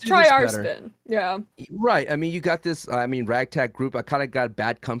Let's could do try this our better. spin. Yeah. Right. I mean, you got this. I mean, Ragtag Group. I kind of got a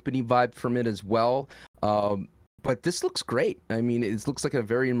Bad Company vibe from it as well. But this looks great. I mean, it looks like a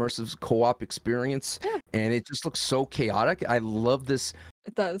very immersive co-op experience, Yeah. and it just looks so chaotic. I love this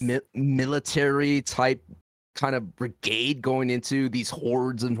It does. military type kind of brigade going into these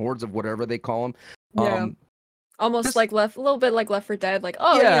hordes and hordes of whatever they call them. Yeah. Almost this- like a little bit like Left 4 Dead. Like,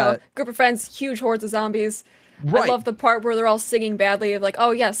 oh, Yeah. group of friends, huge hordes of zombies. Right. I love the part where they're all singing badly of like,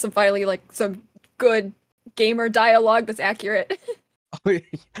 oh yes, finally like some good gamer dialogue that's accurate.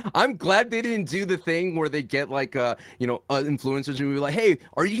 I'm glad they didn't do the thing where they get like influencers and be like, hey,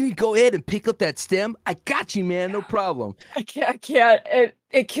 are you gonna go ahead and pick up that stem? I got you, man, no problem. I can't.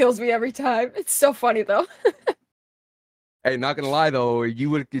 It kills me every time. It's so funny though. Hey, not gonna lie though,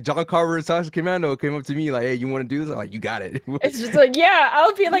 John Carver's House Commando came up to me like, hey, you want to do this? I'm like, you got it. It's just like, yeah,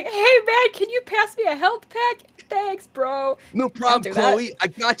 I'll be like, hey man, can you pass me a health pack? Thanks, bro. No problem, do Chloe. I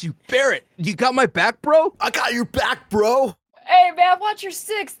got you. Barrett, you got my back, bro? I got your back, bro. Hey man, watch your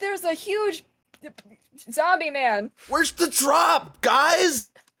six. There's a huge zombie man. Where's the drop, guys?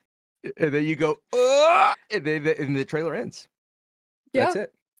 And then you go, and the trailer ends. Yeah. That's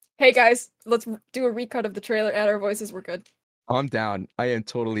it. Hey guys, let's do a recut of the trailer. Add our voices. We're good. I'm down. I am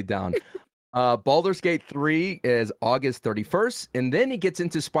totally down. Baldur's Gate 3 is August 31st, and then he gets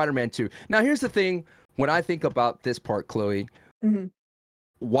into Spider-Man 2. Now, here's the thing. When I think about this part, Chloe,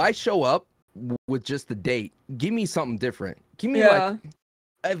 why show up with just the date? Give me something different. Give me like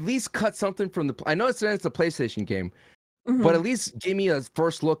at least cut something from the. I know it's a PlayStation game, but at least give me a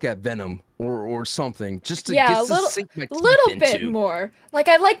first look at Venom or something, just to a sink my teeth little bit into. more. Like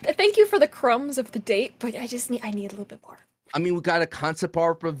thank you for the crumbs of the date, but I need a little bit more. I mean, we got a concept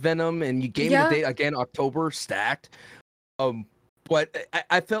art of Venom, and you gave me the date again, October stacked. But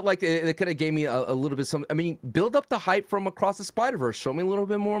I felt like it could have gave me a little bit some. I mean, build up the hype from Across the Spider-Verse. Show me a little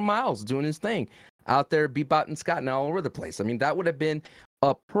bit more Miles doing his thing out there, Bebop and Scott and all over the place. I mean, that would have been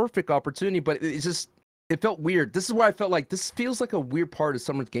a perfect opportunity. But it felt weird. This is where I felt like this feels like a weird part of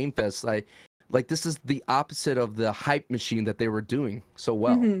Summer Game Fest. Like this is the opposite of the hype machine that they were doing so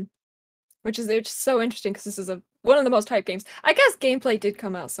well. Which is it's so interesting because this is one of the most hyped games. I guess gameplay did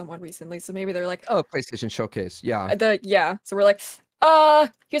come out somewhat recently, so maybe they're like, oh, PlayStation Showcase, yeah. So we're like,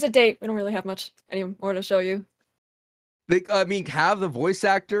 here's a date. We don't really have much anymore to show you. I mean, have the voice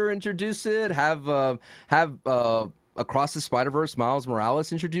actor introduce it. Have Across the Spider-Verse Miles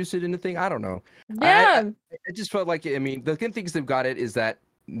Morales introduce it in the thing. I don't know. Yeah. I just felt like, I mean, the good things they've got it is that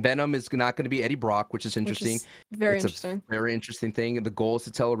Venom is not going to be Eddie Brock, which is interesting. Very interesting. A very interesting thing. The goal is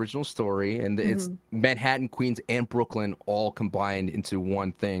to tell original story, and it's Manhattan, Queens, and Brooklyn all combined into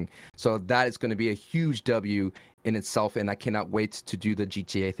one thing. So that is going to be a huge W in itself, and I cannot wait to do the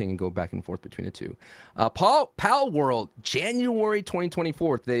GTA thing and go back and forth between the two. Pal World, January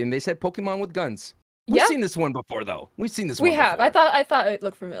 2024. They said Pokemon with guns. We've seen this one before, though. We've seen this one. We have. Before. I thought it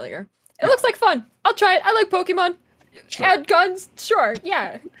looked familiar. It looks like fun. I'll try it. I like Pokemon. Sure. Add guns, sure,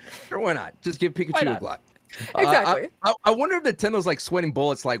 yeah. Sure, why not? Just give Pikachu a Glock. Exactly. I wonder if Nintendo's like sweating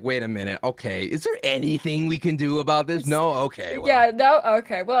bullets. Like, wait a minute. Okay, is there anything we can do about this? No. Okay. Well. Yeah. No.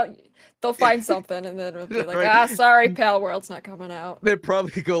 Okay. Well, they'll find something, and then it'll be like, right. Sorry, Pal World's not coming out. They'd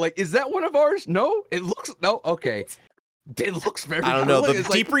probably go like, is that one of ours? No. It looks no. Okay. It looks very. I don't know. The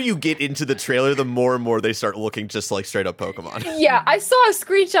deeper you get into the trailer, the more and more they start looking just like straight up Pokemon. Yeah, I saw a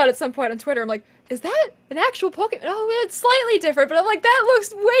screenshot at some point on Twitter. I'm like, is that an actual Pokemon? Oh, it's slightly different, but I'm like, that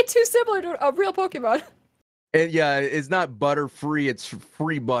looks way too similar to a real Pokemon. And yeah, it's not butter free, it's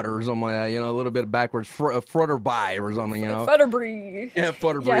free butter or something like that, a little bit backwards, frutter by or something, Futterbrie. Yeah,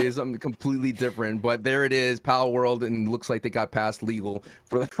 Futterbrie is something completely different, but there it is, Pal World, and looks like they got past legal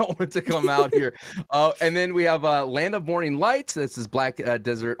for that one to come out here. And then we have Land of Morning Lights. This is Black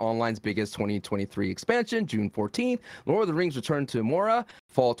Desert Online's biggest 2023 expansion, June 14th. Lord of the Rings Return to Mora,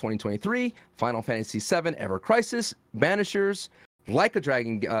 fall 2023. Final Fantasy VII, Ever Crisis, Banishers, Like a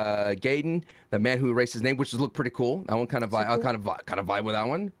Dragon, Gaiden, the man who erased his name, which looked pretty cool. That one kind of vibe, kind of vibe with that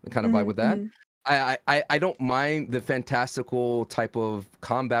one. Kind of vibe with that. I don't mind the fantastical type of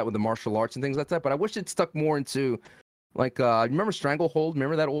combat with the martial arts and things like that, but I wish it stuck more into like remember Stranglehold?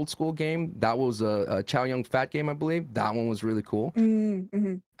 Remember that old school game? That was a Chow Yun Fat game, I believe. That one was really cool.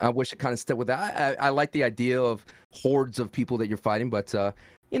 I wish it kind of stuck with that. I like the idea of hordes of people that you're fighting, but got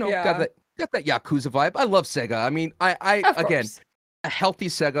that Yakuza vibe. I love Sega. I mean, I again. A healthy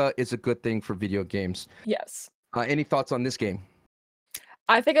Sega is a good thing for video games. Yes. Any thoughts on this game?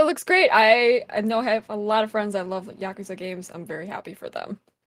 I think it looks great. I know I have a lot of friends that love Yakuza games. I'm very happy for them.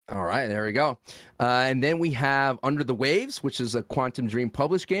 All right, there we go. And then we have Under the Waves, which is a Quantum Dream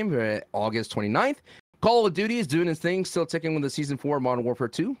published game, August 29th. Call of Duty is doing its thing, still ticking with the Season 4 Modern Warfare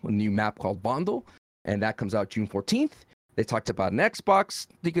 2, a new map called Bondle, and that comes out June 14th. They talked about an Xbox.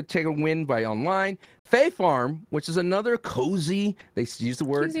 They could take a win by online. Fae Farm, which is another cozy, they use the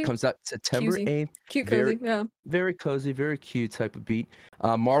word, Cozy. comes out September Cozy. 8th. Cute, Very, cozy, yeah. very cozy, very cute type of beat.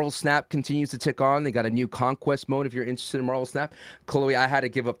 Marvel Snap continues to tick on. They got a new Conquest mode if you're interested in Marvel Snap. Chloe, I had to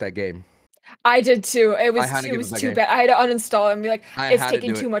give up that game. I did too. It was had to it give was up that too game. bad. I had to uninstall it and be like, I it's had to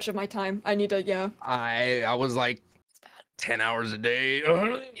taking do it. too much of my time. I need to, yeah. I was like 10 hours a day.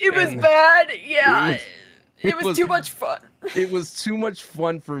 It was and bad. Yeah. it It was was- too much fun. It was too much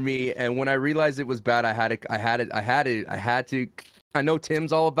fun for me, and when I realized it was bad, I had to. I know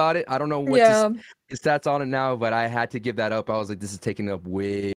Tim's all about it. I don't know what Yeah. his stats on it now, but I had to give that up. I was like, this is taking up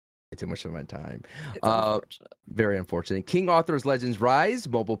way too much of my time. It's unfortunate. Very unfortunate. King Arthur's Legends Rise,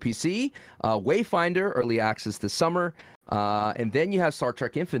 mobile PC, Wayfinder, early access this summer, and then you have Star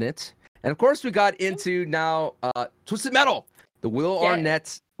Trek Infinite, and of course we got into now Twisted Metal, the Will Yeah.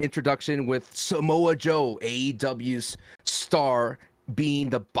 Arnett introduction with Samoa Joe, AEW's star, being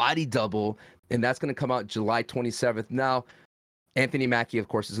the body double, and that's going to come out July 27th. Now, Anthony Mackie, of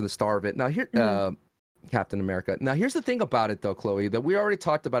course, is the star of it. Now here. Captain America. Now, here's the thing about it, though, Chloe, that we already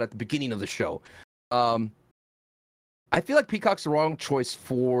talked about at the beginning of the show. I feel like Peacock's the wrong choice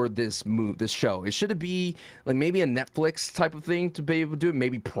for this show. It should be like maybe a Netflix type of thing to be able to do it,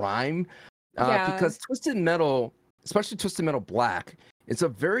 maybe Prime, Yeah. because Twisted Metal, especially Twisted Metal Black, it's a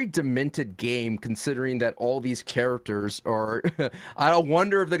very demented game considering that all these characters are. I don't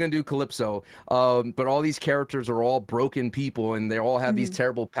wonder if they're gonna do Calypso, but all these characters are all broken people and they all have these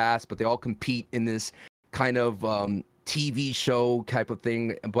terrible pasts, but they all compete in this kind of TV show type of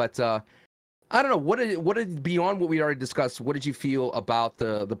thing. But I don't know. What did beyond what we already discussed? What did you feel about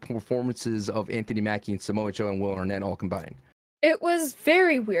the performances of Anthony Mackie and Samoa Joe and Will Arnett all combined? It was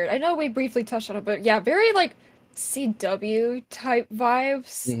very weird. I know we briefly touched on it, but yeah, very like CW type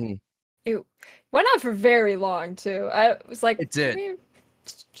vibes. Mm-hmm. It went on for very long too. I was like, It did. "Can we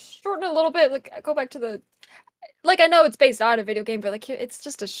shorten it a little bit. Like go back to the, like I know it's based on a video game, but like it's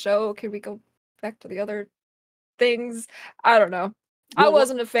just a show. Can we go back to the other things? I don't know. I Well,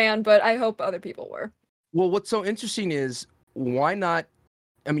 wasn't a fan, but I hope other people were. Well, what's so interesting is why not?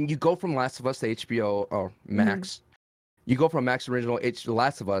 I mean, you go from Last of Us to HBO or Max. You go from Max original The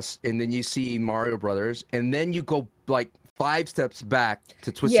Last of Us, and then you see Mario Brothers, and then you go like 5 steps back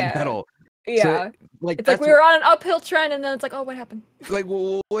to Twisted Metal. Yeah. So, like It's like we were on an uphill trend, and then it's like, oh, what happened? like,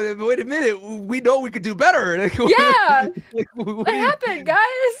 well, wait a minute. We know we could do better. Like, Yeah. like, What happened,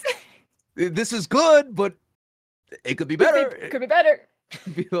 guys? This is good, but it could be better. Could be better.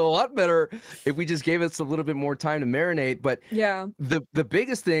 Be a lot better if we just gave us a little bit more time to marinate. But Yeah. the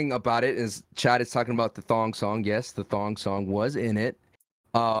biggest thing about it is Chad is talking about the thong song. Yes, the thong song was in it.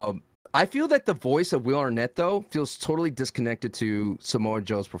 I feel that the voice of Will Arnett though feels totally disconnected to Samoa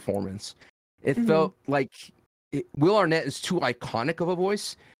Joe's performance. It felt like Will Arnett is too iconic of a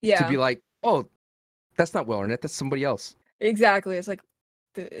voice Yeah. to be like, oh, that's not Will Arnett, that's somebody else. Exactly. It's like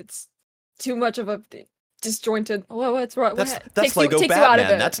it's too much of a disjointed. Oh, what's wrong? That's Lego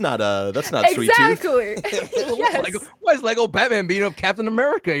Batman. That's not Sweet Tooth. Exactly. Yes. Why is Lego Batman beating up Captain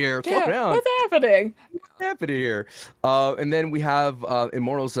America here? Slow Yeah, down. what's happening? What's happening here? And then we have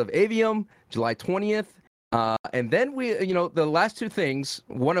Immortals of Avium, July 20th. And then we, the last two things,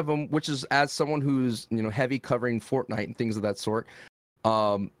 one of them, which is as someone who's, heavy covering Fortnite and things of that sort,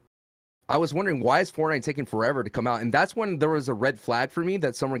 I was wondering, why is Fortnite taking forever to come out? And that's when there was a red flag for me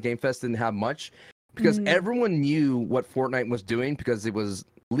that Summer Game Fest didn't have much, because everyone knew what Fortnite was doing because it was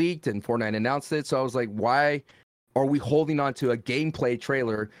leaked and Fortnite announced it. So I was like, why are we holding on to a gameplay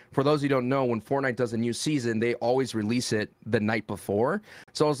trailer? For those who don't know, when Fortnite does a new season, they always release it the night before.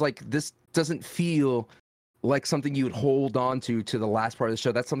 So I was like, this doesn't feel like something you would hold on to the last part of the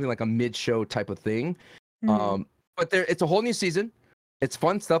show. That's something like a mid-show type of thing. But it's a whole new season. It's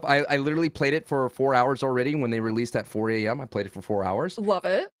fun stuff. I literally played it for 4 hours already when they released at 4 a.m. I played it for 4 hours. Love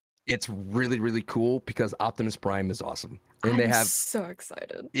it. It's really, really cool because Optimus Prime is awesome. And I'm so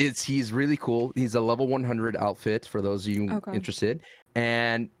excited. He's really cool. He's a level 100 outfit for those of you interested.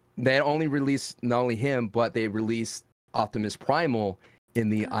 And they only released not only him, but they released Optimus Primal in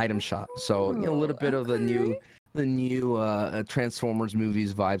the item shop. So a little bit of the new Transformers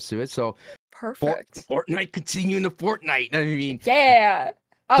movies vibes to it. So Perfect. Fortnite continuing the Fortnite. I mean, Yeah.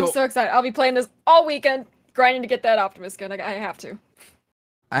 I'm so excited. I'll be playing this all weekend, grinding to get that Optimus gun. I have to.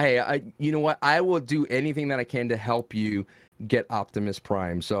 You know what? I will do anything that I can to help you get Optimus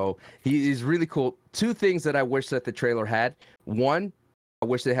Prime. So he's really cool. Two things that I wish that the trailer had. One, I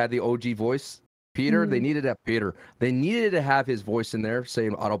wish they had the OG voice. Peter, they needed that Peter. They needed to have his voice in there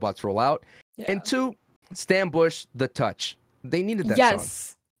saying Autobots roll out. Yeah. And 2, Stan Bush, The Touch. They needed that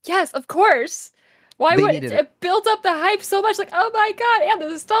song. Yes, of course. Why They would needed it built up the hype so much? Like, oh my god, and the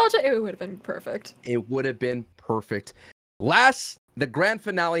nostalgia. It would have been perfect. It would have been perfect. Last, the grand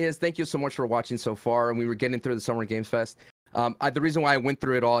finale is, thank you so much for watching so far. And we were getting through the Summer Games Fest. The reason why I went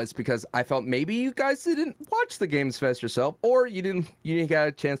through it all is because I felt maybe you guys didn't watch the Games Fest yourself, or you didn't get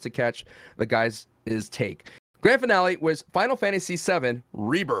a chance to catch the guys' take. Grand finale was Final Fantasy VII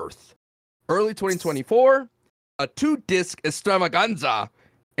Rebirth, early 2024, a 2-disc extravaganza,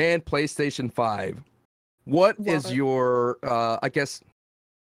 and PlayStation 5. What is your, I guess,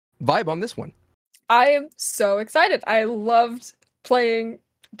 vibe on this one? I am so excited. I loved playing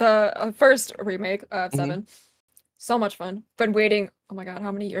the first remake of 7. So much fun. Been waiting. Oh my god,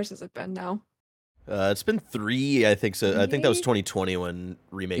 how many years has it been now? It's been 3, I think so. I think that was 2020 when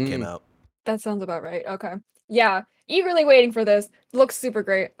remake came out. That sounds about right. Okay. Yeah, eagerly waiting for this. Looks super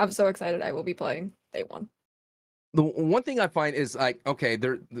great. I'm so excited. I will be playing day 1. The one thing I find is like, okay,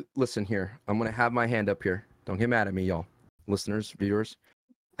 listen here. I'm gonna have my hand up here. Don't get mad at me, y'all, listeners, viewers.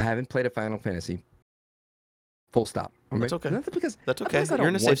 I haven't played a Final Fantasy. Full stop. That's okay. That's okay. Because I You're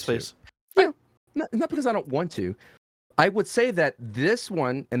in a don't safe want space. to. Not because I don't want to. I would say that this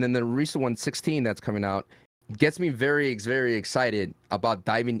one and then the recent one, 16, that's coming out, gets me very, very excited about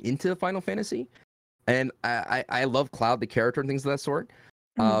diving into Final Fantasy. And I love Cloud, the character, and things of that sort.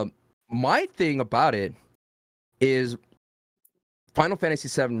 My thing about it is Final Fantasy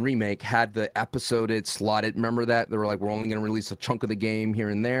VII Remake had the episode slotted. Remember that? They were like, we're only going to release a chunk of the game here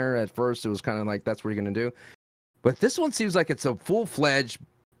and there. At first, it was kind of like, that's what you're going to do. But this one seems like it's a full-fledged,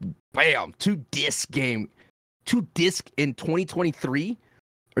 bam, 2-disc game. 2-disc in 2023?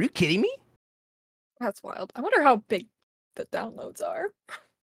 Are you kidding me? That's wild. I wonder how big the downloads are.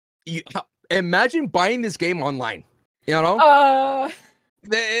 Imagine buying this game online. You know?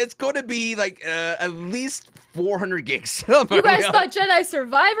 It's going to be like at least 400 gigs. You guys thought Jedi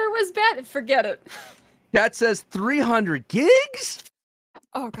Survivor was bad? Forget it. That says 300 gigs?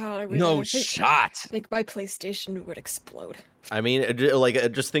 Oh god, I no shot. I think my PlayStation would explode. I mean,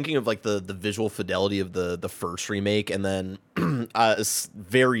 like just thinking of like the visual fidelity of the first remake, and then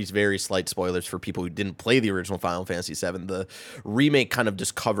very, very slight spoilers for people who didn't play the original Final Fantasy VII. The remake kind of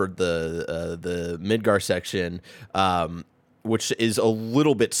just covered the Midgar section, which is a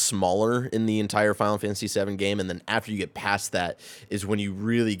little bit smaller in the entire Final Fantasy VII game. And then after you get past that is when you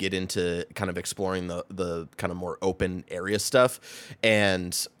really get into kind of exploring the kind of more open area stuff.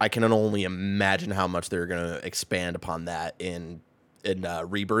 And I can only imagine how much they're going to expand upon that in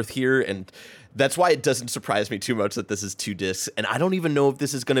Rebirth here. And that's why it doesn't surprise me too much that this is 2 discs. And I don't even know if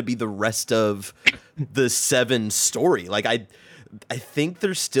this is going to be the rest of the 7 story. Like I think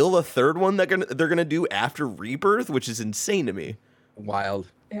there's still a third one that they're gonna do after Rebirth, which is insane to me. Wild.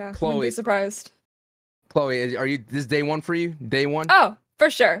 Yeah, Chloe, wouldn't be surprised. Chloe, are you this day one for you? Day one? Oh, for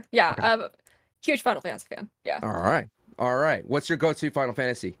sure. Yeah, I'm a huge Final Fantasy fan. Yeah. All right. What's your go-to Final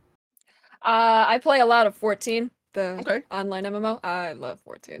Fantasy? I play a lot of 14, the online MMO. I love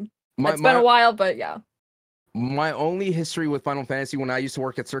 14. It's been a while, but yeah. My only history with Final Fantasy when I used to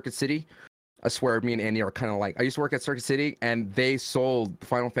work at Circuit City. I swear, me and Andy are kind of like, I used to work at Circuit City, and they sold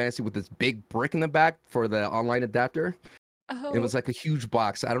Final Fantasy with this big brick in the back for the online adapter. It was like a huge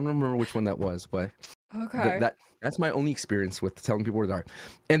box. I don't remember which one that was, but that's my only experience with telling people where they are.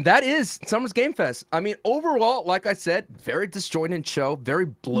 And that is Summer's Game Fest. I mean, overall, like I said, very disjointed show, very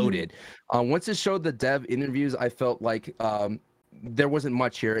bloated. Once it showed the dev interviews, I felt like there wasn't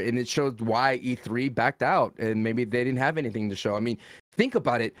much here, and it showed why E3 backed out, and maybe they didn't have anything to show. I mean, think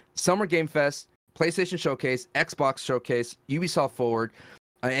about it. Summer Game Fest, PlayStation Showcase, Xbox Showcase, Ubisoft Forward,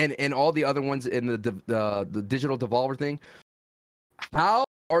 and all the other ones in the digital devolver thing. How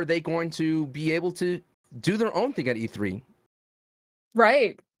are they going to be able to do their own thing at E3?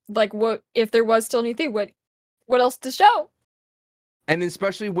 Right. Like, what if there was still anything? What else to show? And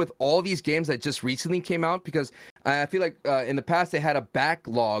especially with all these games that just recently came out, because I feel like in the past they had a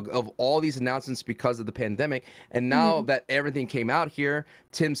backlog of all these announcements because of the pandemic. And now that everything came out here,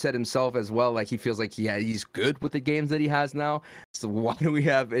 Tim said himself as well, like he feels like he's good with the games that he has now. So why do we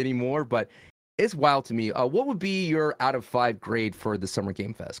have any more? But it's wild to me. What would be your out of 5 grade for the Summer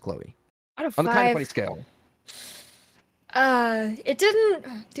Game Fest, Chloe? Out of 5? On the Kind of Funny scale. It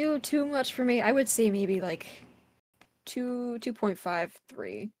didn't do too much for me. I would say maybe like 2.5,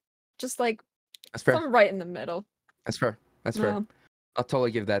 3. Just like that's fair. Something right in the middle. That's fair. I'll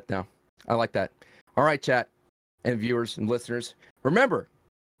totally give that now. I like that. All right, chat and viewers and listeners. Remember,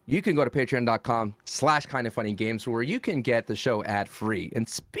 you can go to patreon.com/kindoffunnygames where you can get the show ad-free. And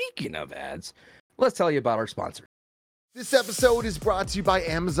speaking of ads, let's tell you about our sponsor. This episode is brought to you by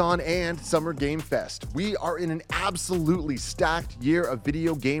Amazon and Summer Game Fest. We are in an absolutely stacked year of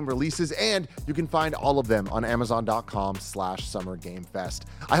video game releases, and you can find all of them on amazon.com/summergamefest.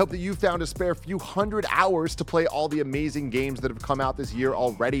 I hope that you found a spare few hundred hours to play all the amazing games that have come out this year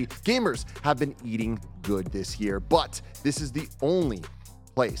already. Gamers have been eating good this year, but this is the only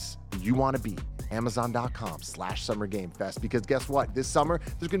place you want to be. Amazon.com/summergamefest, because guess what? This summer,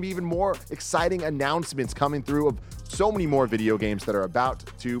 there's going to be even more exciting announcements coming through of so many more video games that are about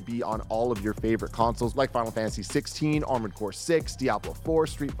to be on all of your favorite consoles, like Final Fantasy 16, Armored Core 6, Diablo 4,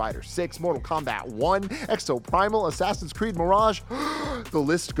 Street Fighter 6, Mortal Kombat 1, Exo Primal, Assassin's Creed Mirage. The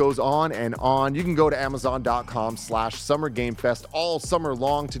list goes on and on. You can go to Amazon.com/summergamefest all summer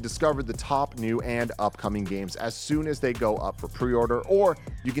long to discover the top new and upcoming games as soon as they go up for pre-order, or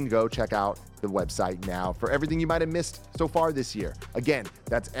you can go check out the website now for everything you might have missed so far this year. Again,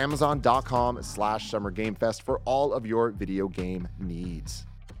 that's Amazon.com/summergamefest for all of your video game needs.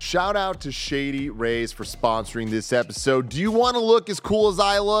 Shout out to Shady Rays for sponsoring this episode. Do you want to look as cool as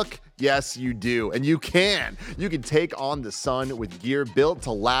I look? Yes, you do. And you can. You can take on the sun with gear built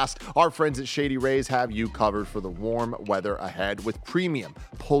to last. Our friends at Shady Rays have you covered for the warm weather ahead with premium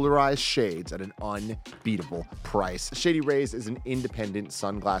polarized shades at an unbeatable price. Shady Rays is an independent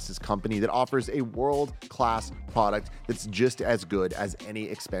sunglasses company that offers a world-class product that's just as good as any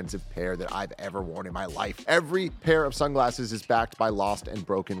expensive pair that I've ever worn in my life. Every pair of sunglasses is backed by lost and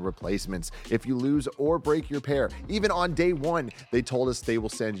broken replacements. If you lose or break your pair, even on day one, they told us they will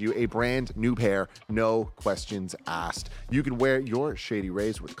send you a brand new pair, no questions asked. You can wear your Shady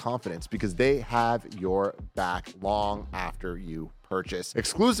Rays with confidence because they have your back long after you purchase.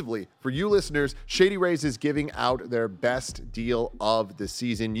 Exclusively for you listeners, Shady Rays is giving out their best deal of the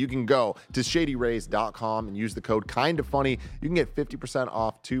season. You can go to shadyrays.com and use the code KINDOFFUNNY. You can get 50%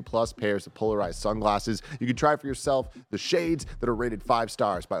 off 2+ pairs of polarized sunglasses. You can try for yourself the shades that are rated 5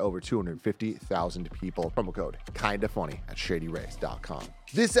 stars by over 250,000 people. Promo code KINDOFFUNNY at shadyrays.com.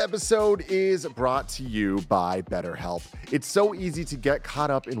 This episode is brought to you by BetterHelp. It's so easy to get caught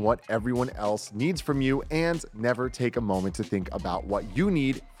up in what everyone else needs from you and never take a moment to think about what you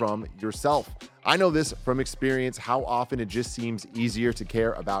need from yourself. I know this from experience, how often it just seems easier to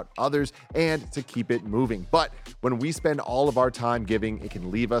care about others and to keep it moving. But when we spend all of our time giving, it can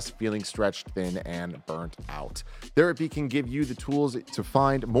leave us feeling stretched thin and burnt out. Therapy can give you the tools to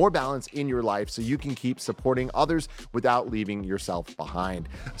find more balance in your life so you can keep supporting others without leaving yourself behind.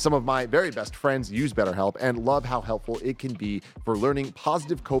 Some of my very best friends use BetterHelp and love how helpful it can be for learning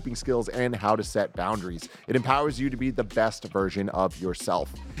positive coping skills and how to set boundaries. It empowers you to be the best version of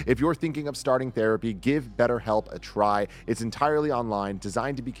yourself. If you're thinking of starting therapy, give BetterHelp a try. It's entirely online,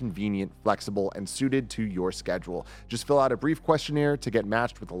 designed to be convenient, flexible, and suited to your schedule. Just fill out a brief questionnaire to get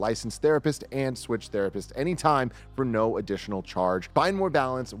matched with a licensed therapist and switch therapists anytime for no additional charge. Find more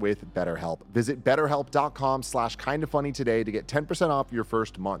balance with BetterHelp. Visit betterhelp.com/kindafunny today to get 10% off your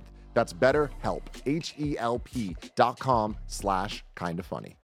first month. That's BetterHelp,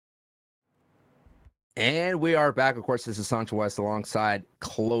 HELP.com/kindafunny. And we are back. Of course, this is Sancho West alongside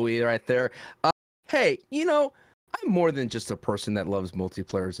Chloe right there. Hey, I'm more than just a person that loves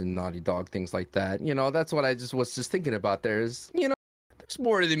multiplayers and Naughty Dog, things like that. That's what I was just thinking about there is, there's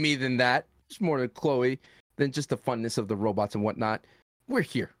more to me than that. There's more to Chloe than just the funness of the robots and whatnot. We're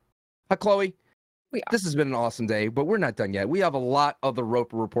here. Hi, Chloe. This has been an awesome day, but we're not done yet. We have a lot of the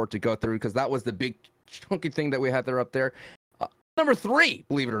Roper Report to go through because that was the big chunky thing that we had there up there. Number 3,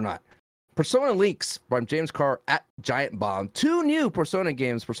 believe it or not. Persona leaks from James Carr at Giant Bomb. 2 new Persona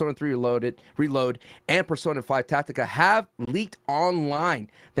games, Persona 3 Reload, and Persona 5 Tactica have leaked online.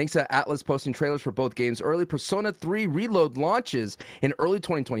 Thanks to Atlas posting trailers for both games early. Persona 3 Reload launches in early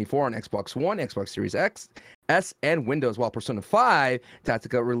 2024 on Xbox One, Xbox Series X, S, and Windows, while Persona 5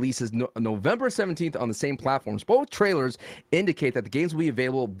 Tactica releases November 17th on the same platforms. Both trailers indicate that the games will be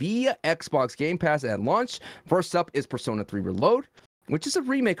available via Xbox Game Pass at launch. First up is Persona 3 Reload, which is a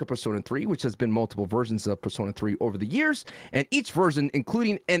remake of Persona 3, which has been multiple versions of Persona 3 over the years, and each version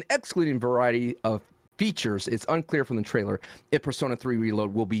including and excluding variety of features. It's unclear from the trailer if Persona 3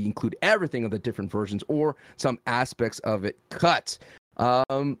 Reload will include everything of the different versions or some aspects of it cut.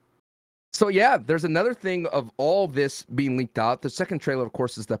 So yeah, there's another thing of all this being leaked out. The second trailer, of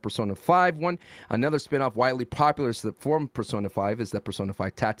course, is the Persona 5 one. Another spin-off widely popular from Persona 5 is the Persona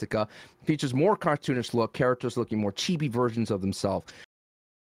 5 Tactica. Features more cartoonish look, characters looking more chibi versions of themselves.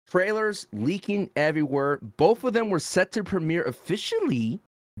 Trailers leaking everywhere. Both of them were set to premiere officially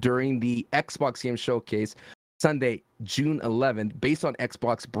during the Xbox Game Showcase Sunday, June 11th, based on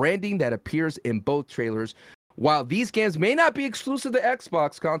Xbox branding that appears in both trailers. While these games may not be exclusive to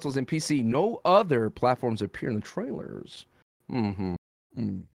Xbox consoles and PC, no other platforms appear in the trailers. Mm-hmm.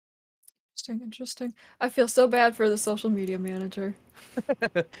 Mm. Interesting. I feel so bad for the social media manager.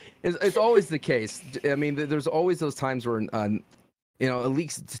 It's always the case. I mean, there's always those times where,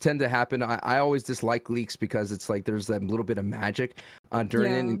 leaks tend to happen. I always dislike leaks because it's like there's that little bit of magic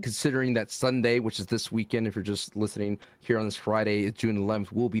during it. And considering that Sunday, which is this weekend, if you're just listening here on this Friday, June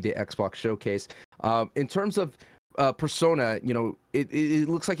 11th, will be the Xbox showcase. In terms of Persona, it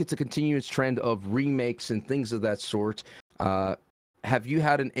looks like it's a continuous trend of remakes and things of that sort. Have you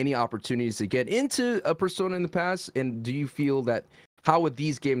had any opportunities to get into a Persona in the past? And do you feel that how would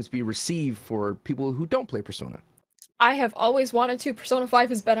these games be received for people who don't play Persona? I have always wanted to. Persona 5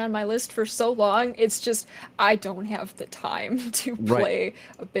 has been on my list for so long. It's just I don't have the time to play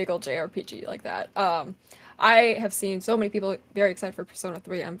a big old JRPG like that. I have seen so many people very excited for Persona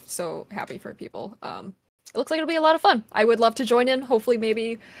 3. I'm so happy for people. It looks like it'll be a lot of fun. I would love to join in, hopefully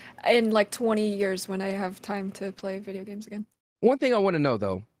maybe in like 20 years when I have time to play video games again. One thing I want to know,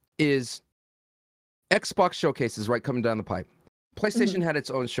 though, is Xbox showcases, right, coming down the pipe. PlayStation had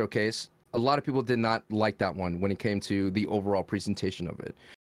its own showcase. A lot of people did not like that one when it came to the overall presentation of it,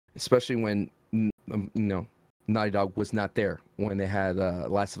 especially when, Naughty Dog was not there when they had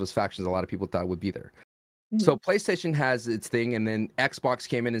Last of Us Factions. A lot of people thought it would be there. So PlayStation has its thing, and then Xbox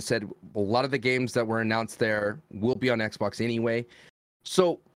came in and said a lot of the games that were announced there will be on Xbox anyway.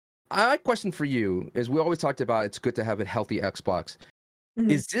 So my question for you is, we always talked about it's good to have a healthy Xbox.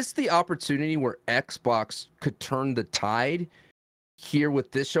 Is this the opportunity where Xbox could turn the tide here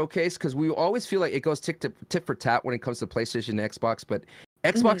with this showcase? Because we always feel like it goes tit for tat when it comes to PlayStation and Xbox, but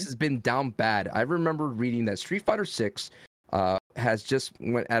Xbox has been down bad. I remember reading that Street Fighter 6 has just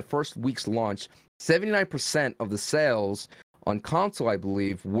went at first week's launch, 79% of the sales on console, I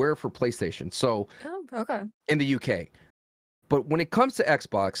believe, were for PlayStation. So in the UK. But when it comes to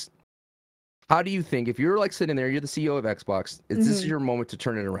Xbox, how do you think, if you're like sitting there, you're the CEO of Xbox, is this your moment to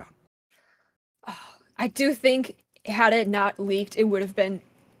turn it around? I do think had it not leaked, it would have been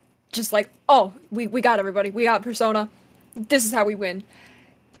just like, oh, we got everybody. We got Persona. This is how we win.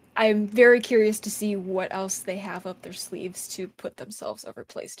 I'm very curious to see what else they have up their sleeves to put themselves over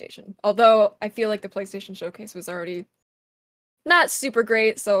PlayStation. Although I feel like the PlayStation showcase was already not super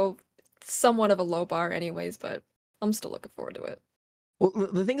great, so somewhat of a low bar anyways, but I'm still looking forward to it. Well,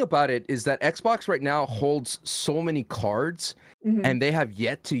 the thing about it is that Xbox right now holds so many cards, and they have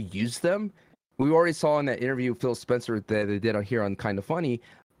yet to use them. We already saw in that interview Phil Spencer that they did on here on Kind of Funny,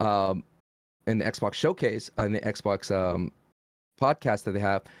 in the Xbox showcase, on the Xbox podcast that they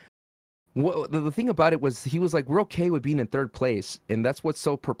have. The thing about it was, he was like, we're okay with being in third place, and that's what's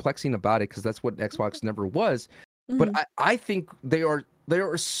so perplexing about it, because that's what Xbox never was. But I think they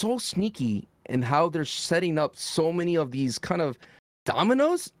are so sneaky in how they're setting up so many of these kind of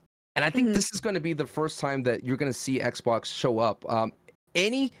dominoes, and I think this is going to be the first time that you're going to see Xbox show up.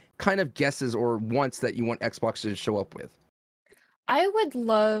 Any kind of guesses or wants that you want Xbox to show up with? I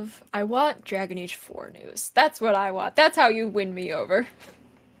want Dragon Age 4 news. That's what I want. That's how you win me over.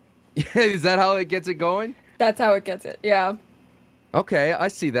 Is that how it gets it going? That's how it gets it, yeah. Okay, I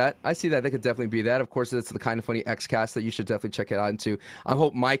see that. They could definitely be that. Of course, it's the Kind of Funny Xcast that you should definitely check it out into. I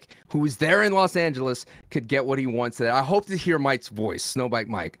hope Mike, who is there in Los Angeles, could get what he wants today. I hope to hear Mike's voice, Snowbike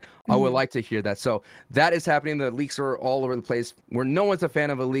Mike. I would like to hear that. So that is happening. The leaks are all over the place, where no one's a fan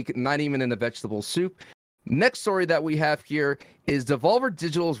of a leak, not even in a vegetable soup. Next story that we have here is Devolver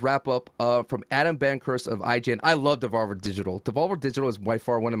Digital's wrap-up from Adam Bankhurst of IGN. I love Devolver Digital. Devolver Digital is by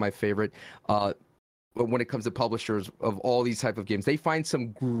far one of my favorite when it comes to publishers of all these type of games. They find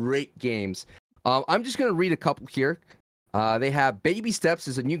some great games. I'm just going to read a couple here. They have Baby Steps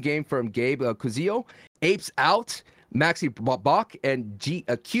is a new game from Gabe Cuzio, Apes Out, Maxi Bach, and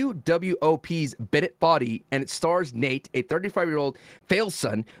QWOP's Bennett Body, and it stars Nate, a 35-year-old failed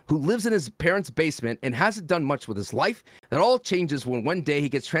son who lives in his parents' basement and hasn't done much with his life. That all changes when one day he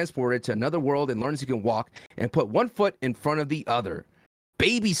gets transported to another world and learns he can walk and put one foot in front of the other.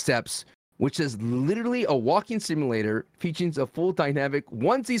 Baby Steps, which is literally a walking simulator featuring a full dynamic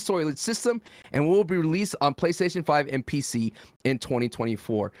onesie toilet system, and will be released on PlayStation 5 and PC in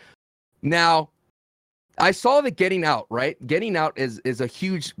 2024. Now, I saw the Getting Out, right? Getting Out is a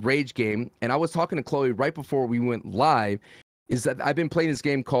huge rage game, and I was talking to Chloe right before we went live, is that I've been playing this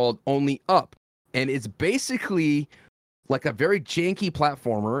game called Only Up, and it's basically like a very janky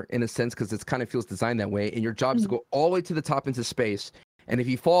platformer in a sense, because it kind of feels designed that way, and your job is to go all the way to the top into space, and if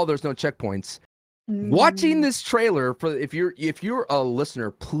you fall, there's no checkpoints. Watching this trailer, if you're a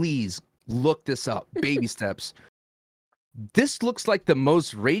listener, please look this up. Baby steps. This looks like the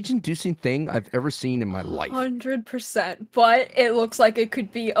most rage-inducing thing I've ever seen in my life. 100%. But it looks like it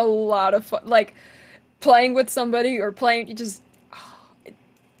could be a lot of fun. Like playing with somebody or playing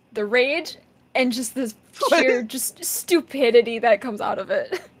the rage and just this sheer just stupidity that comes out of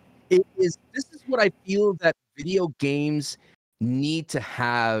it. This is what I feel that video games need to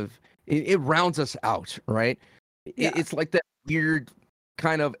have. It rounds us out, right? Yeah. It's like that weird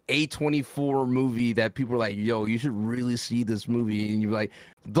kind of A24 movie that people are like, yo, you should really see this movie. And you're like,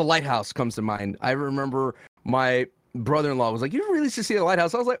 The Lighthouse comes to mind. I remember my brother-in-law was like, you really should see The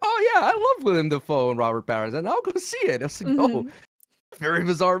Lighthouse. I was like, oh yeah, I love Willem Dafoe and Robert Pattinson. I'll go see it. I was like, oh, very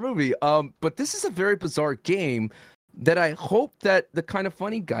bizarre movie. But this is a very bizarre game that I hope that the Kind of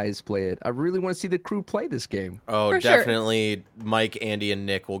Funny guys play it. I really want to see the crew play this game. Oh, For sure. definitely. Mike, Andy, and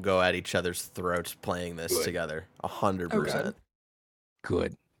Nick will go at each other's throats playing this together. 100%.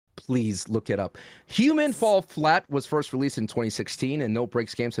 Good. Please look it up. Human Fall Flat was first released in 2016, and No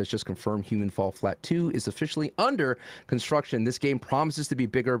Breaks Games has just confirmed Human Fall Flat 2 is officially under construction. This game promises to be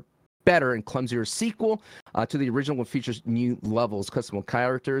bigger, better, and clumsier sequel to the original, one features new levels, custom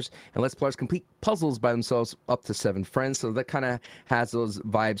characters, and lets players complete puzzles by themselves up to 7 friends. So that kind of has those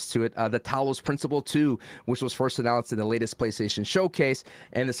vibes to it. The Talos Principle 2, which was first announced in the latest PlayStation Showcase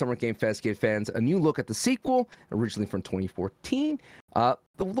and the Summer Game Fest, gave fans a new look at the sequel, originally from 2014. The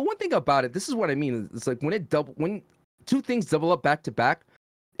one thing about it, this is what I mean. It's like when two things double up back to back,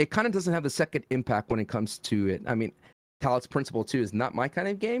 it kind of doesn't have the second impact when it comes to it. I mean, Talos Principle 2 is not my kind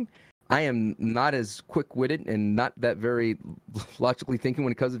of game. I am not as quick-witted and not that very logically thinking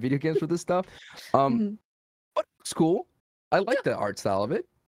when it comes to video games for this stuff. But it's cool. I like the art style of it.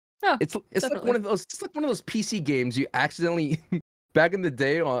 Yeah, it's like one of those. It's like one of those PC games you accidentally back in the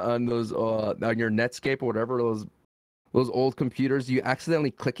day on those on your Netscape or whatever those old computers. You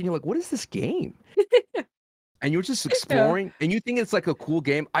accidentally click and you're like, "What is this game?" And you're just exploring, and you think it's like a cool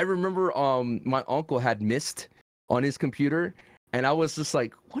game. I remember my uncle had Myst on his computer. And I was just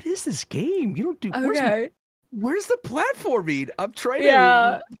like, what is this game? You don't do where's the platforming? I'm trying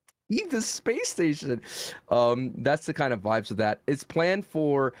to leave the space station. That's the kind of vibes of that. It's planned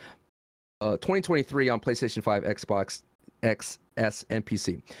for 2023 on PlayStation 5, Xbox XS, and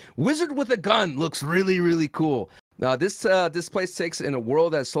PC. Wizard with a Gun looks really, really cool. This place takes in a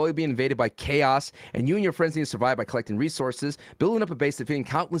world that's slowly being invaded by chaos, and you and your friends need to survive by collecting resources, building up a base, defeating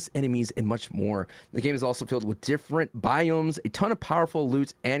countless enemies, and much more. The game is also filled with different biomes, a ton of powerful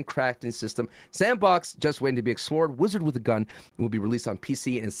loot, and crafting system. Sandbox just waiting to be explored. Wizard with a Gun will be released on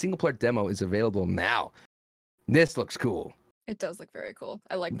PC, and a single-player demo is available now. This looks cool. It does look very cool.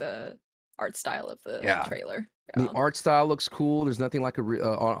 I like the art style of the trailer. The art style looks cool. There's nothing like an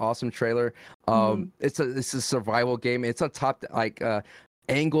awesome trailer. It's a survival game. It's a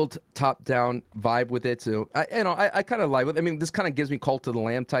angled top down vibe with it. So I kind of like it. I mean, this kind of gives me Cult of the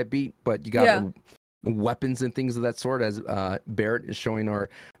Lamb type beat, but you got weapons and things of that sort. As Barrett is showing our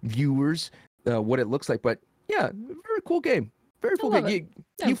viewers what it looks like. But yeah, very cool game. Very cool game.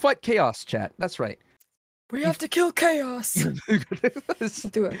 You fight chaos, chat. That's right. We have to kill chaos. Do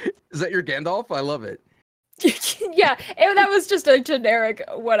it. Is that your Gandalf? I love it. Yeah, and that was just a generic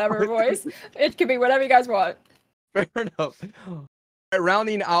whatever voice. It can be whatever you guys want. Fair enough.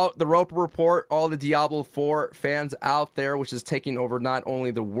 Rounding out the Roper Report, all the Diablo 4 fans out there, which is taking over not only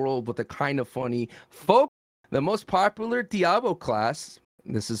the world, but the Kind of Funny folk. The most popular Diablo class,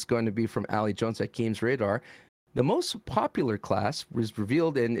 this is going to be from Ali Jones at Games Radar. The most popular class was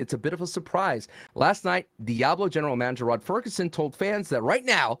revealed, and it's a bit of a surprise. Last night, Diablo General Manager Rod Ferguson told fans that right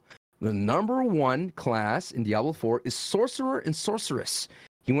now, the #1 class in Diablo 4 is Sorcerer and Sorceress.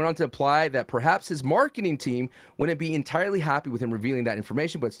 He went on to imply that perhaps his marketing team wouldn't be entirely happy with him revealing that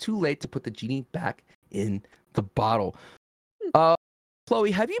information, but it's too late to put the genie back in the bottle.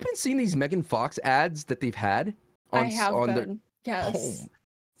 Chloe, have you been seeing these Megan Fox ads that they've had? I have been. Yes.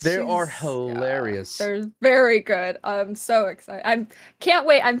 They are hilarious. They're very good. I'm so excited. Can't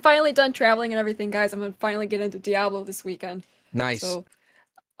wait. I'm finally done traveling and everything, guys. I'm gonna finally get into Diablo this weekend. Nice. So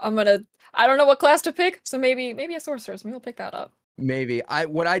I don't know what class to pick, so maybe a sorceress. Maybe we'll pick that up. Maybe.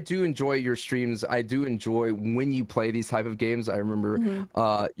 What I do enjoy your streams, I do enjoy when you play these type of games. I remember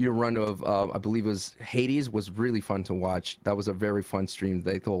your run of I believe it was Hades was really fun to watch. That was a very fun stream,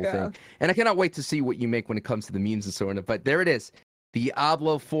 the whole thing. And I cannot wait to see what you make when it comes to the memes and so on. But there it is.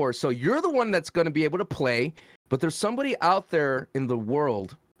 Diablo 4. So you're the one that's going to be able to play, but there's somebody out there in the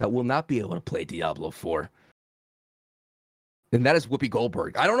world that will not be able to play Diablo 4. And that is Whoopi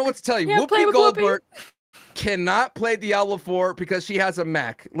Goldberg. I don't know what to tell you. Whoopi Goldberg cannot play Diablo 4 because she has a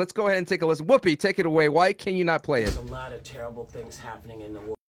Mac. Let's go ahead and take a listen. Whoopi, take it away. Why can you not play it? There's a lot of terrible things happening in the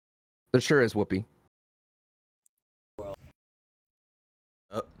world. There sure is, Whoopi.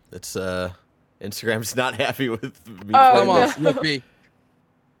 Oh, it's Instagram's not happy with me. Oh, Come on, no. Whoopi.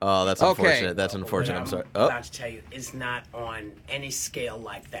 Oh, that's Okay. unfortunate. That's unfortunate. I'm sorry. Oh, About to tell you is not on any scale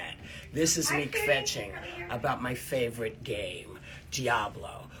like that. This is me fetching about my favorite game,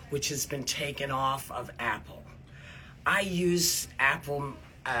 Diablo, which has been taken off of Apple. I use Apple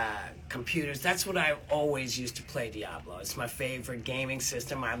computers. That's what I always used to play Diablo. It's my favorite gaming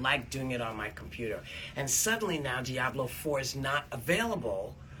system. I like doing it on my computer. And suddenly now Diablo 4 is not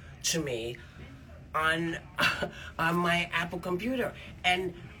available to me on my Apple computer,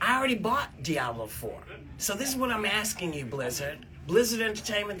 and I already bought Diablo 4. So this is what I'm asking you, Blizzard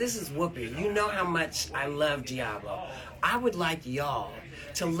Entertainment. This is Whoopi. You know how much I love Diablo. I would like y'all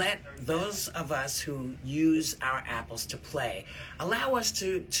to let those of us who use our Apples to play, allow us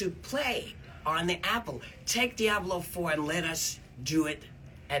to play on the Apple. Take Diablo 4 and let us do it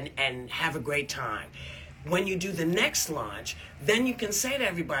and have a great time. When you do the next launch, then you can say to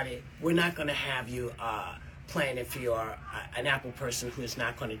everybody, we're not going to have you playing it for you're an Apple person who is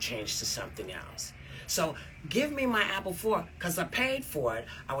not going to change to something else. So give me my Apple 4, because I paid for it.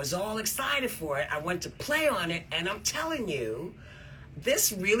 I was all excited for it. I went to play on it, and I'm telling you,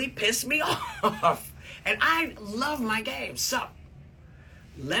 this really pissed me off. And I love my game. So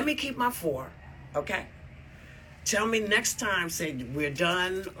let me keep my 4, okay? Tell me next time, say we're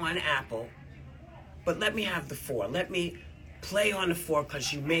done on Apple, but let me have the 4. Let me play on the 4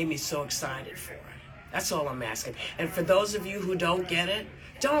 because you made me so excited for it. That's all I'm asking. And for those of you who don't get it,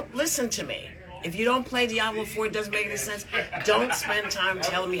 don't listen to me. If you don't play Diablo 4, it doesn't make any sense. Don't spend time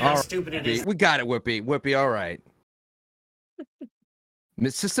telling me how stupid it is. We got it, Whoopi. Whoopi, all right.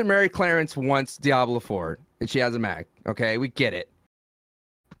 Miss Sister Mary Clarence wants Diablo 4, and she has a Mac. Okay, we get it.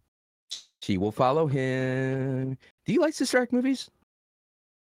 She will follow him. Do you like Sister Act movies?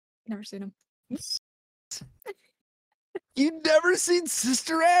 Never seen him. You've never seen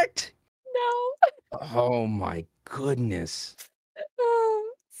Sister Act? No. Oh my goodness.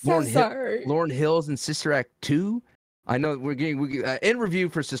 Oh, so sorry. Lauren Hills and Sister Act 2. I know we're getting in review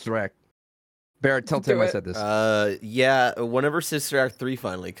for Sister Act. Barrett, tell Tim I said this. Yeah, whenever Sister Act 3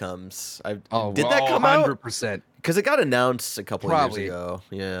 finally comes. Did Oh, that come out? 100%. Because it got announced a couple of Probably. years ago.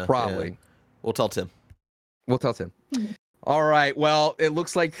 Yeah. Probably. Yeah. We'll tell Tim. We'll tell Tim. All right. Well, it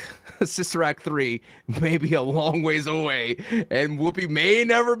looks like Sister Act 3 may be a long ways away, and Whoopi may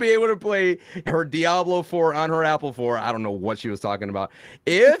never be able to play her Diablo 4 on her Apple 4. I don't know what she was talking about.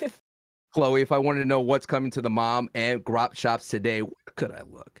 If, Chloe, if I wanted to know what's coming to the mom and grop shops today, where could I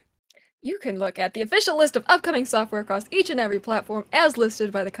look? You can look at the official list of upcoming software across each and every platform as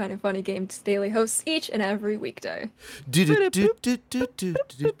listed by the Kind of Funny Games daily hosts each and every weekday.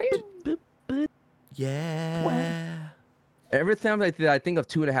 Yeah. Every time I think of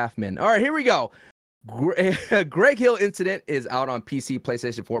 2.5 Men. All right, here we go. Greg Hill Incident is out on PC,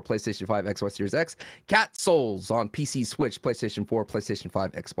 PlayStation 4, PlayStation 5, Xbox Series X. Cat Souls on PC, Switch, PlayStation 4, PlayStation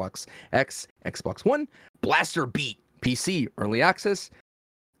 5, Xbox X, Xbox One. Blaster Beat, PC, Early Access.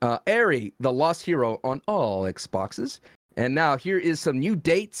 Airy, The Lost Hero on all Xboxes. And now here is some new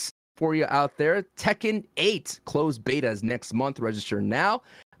dates for you out there. Tekken 8 closed betas next month. Register now.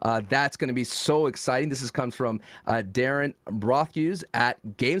 That's going to be so exciting. This comes from Darren Brothhughes at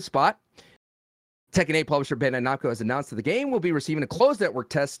GameSpot. Tekken 8 publisher Bandai Namco has announced that the game will be receiving a closed network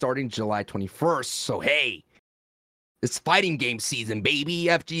test starting July 21st. So, hey, it's fighting game season, baby.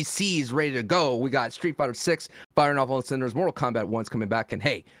 FGC is ready to go. We got Street Fighter 6 firing off all cylinders. Mortal Kombat 1's coming back. And,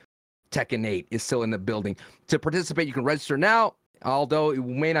 hey, Tekken 8 is still in the building. To participate, you can register now, although it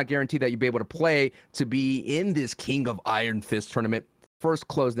may not guarantee that you'll be able to play to be in this King of Iron Fist tournament. First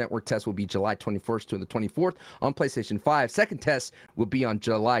closed network test will be July 21st to the 24th on PlayStation 5. Second test will be on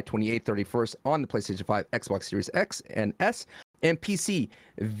July 28th, 31st on the PlayStation 5, Xbox Series X and S, and PC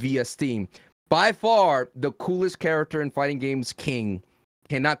via Steam. By far, the coolest character in fighting games, King.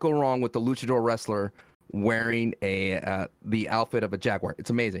 Cannot go wrong with the luchador wrestler wearing the outfit of a jaguar.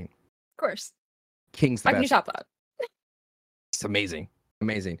 It's amazing. Of course. King's the How can you best. top that? It's amazing.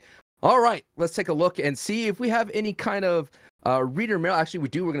 Amazing. All right, let's take a look and see if we have any kind of reader mail. Actually, we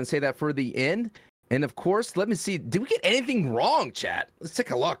do. We're going to say that for the end. And of course, let me see. Did we get anything wrong, chat? Let's take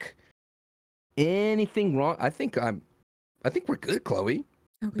a look. Anything wrong? I think we're good, Chloe.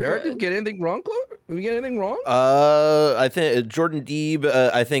 Barrett, did we get anything wrong, Chloe? Did we get anything wrong? I think Jordan Deeb,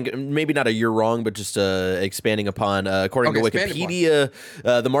 I think maybe not a year wrong, but just expanding upon, according to Wikipedia,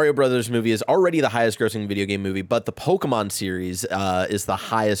 the Mario Brothers movie is already the highest grossing video game movie, but the Pokemon series is the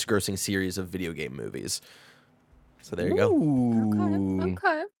highest grossing series of video game movies. So there you go.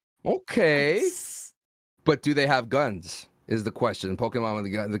 Okay. Okay. But do they have guns? is the question.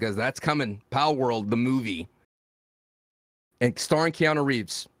 Pokemon, because that's coming. Pal World, the movie. And starring Keanu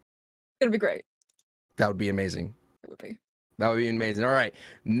Reeves. It'll be great. That would be amazing. It would be. That would be amazing. All right.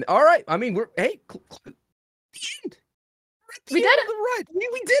 All right. I mean, the end. We did it. Right.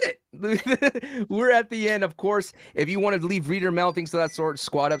 We did it. We're at the end. Of course, if you want to leave reader mail, things of that sort,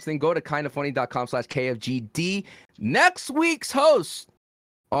 squad ups, then go to kindafunny.com/KFGD. Next week's host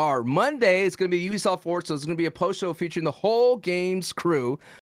are Monday. It's going to be Ubisoft Forward, so it's going to be a post show featuring the whole game's crew.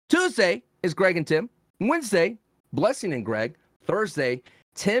 Tuesday is Greg and Tim. Wednesday, Blessing and Greg. Thursday,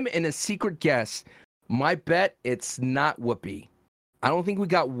 Tim and a secret guest. My bet, it's not Whoopi. I don't think we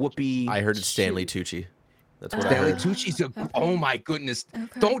got Whoopi. I heard it's Stanley Tucci. That's what Stanley I heard. Tucci's oh my goodness.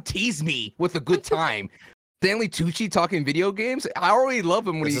 Okay. Don't tease me with a good time. Stanley Tucci talking video games. I already love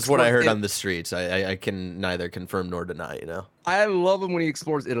him when This he is what I heard explores on the streets. I can neither confirm nor deny, you know. I love him when he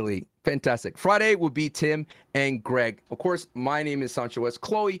explores Italy. Fantastic. Friday will be Tim and Greg. Of course, my name is Sancho West.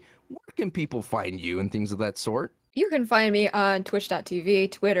 Chloe, where can people find you and things of that sort? You can find me on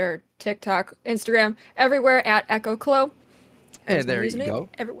twitch.tv, Twitter, TikTok, Instagram, everywhere at EchoClo. And there you go.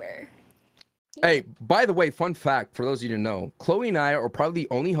 Everywhere. Hey, by the way, fun fact for those of you to know, Chloe and I are probably the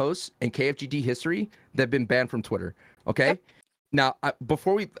only hosts in KFGD history that have been banned from Twitter. Okay? Yep. Now, I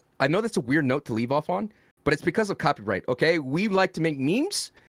know that's a weird note to leave off on, but it's because of copyright. Okay? We like to make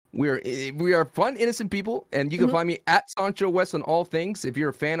memes. We are fun, innocent people, and you can find me at Sancho West on all things. If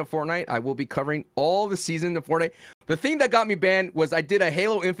you're a fan of Fortnite, I will be covering all the season of Fortnite. The thing that got me banned was I did a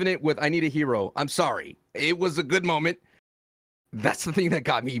Halo Infinite with I Need a Hero. I'm sorry. It was a good moment. That's the thing that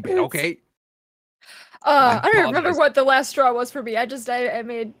got me banned, okay? I don't remember apologize. what the last straw was for me. I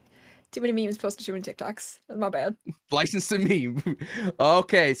made too many memes, posted too many TikToks. That's my bad. License to me.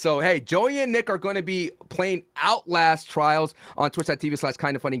 Okay, so hey, Joey and Nick are going to be playing Outlast Trials on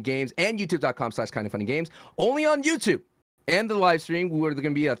twitch.tv/kindoffunnygames and youtube.com/kindoffunnygames. Only on YouTube. And the live stream, we're going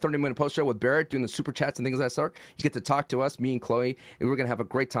to be a 30-minute post show with Barrett doing the super chats and things of that sort. You get to talk to us, me and Chloe, and we're going to have a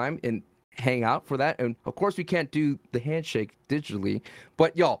great time and hang out for that. And of course, we can't do the handshake digitally,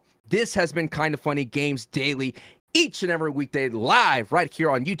 but y'all, this has been Kind of Funny Games Daily, each and every weekday live right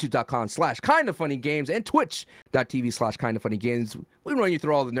here on youtube.com/kindoffunnygames and twitch.tv/kindoffunnygames. We run you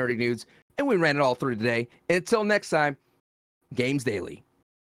through all the nerdy news, and we ran it all through today. Until next time, Games Daily.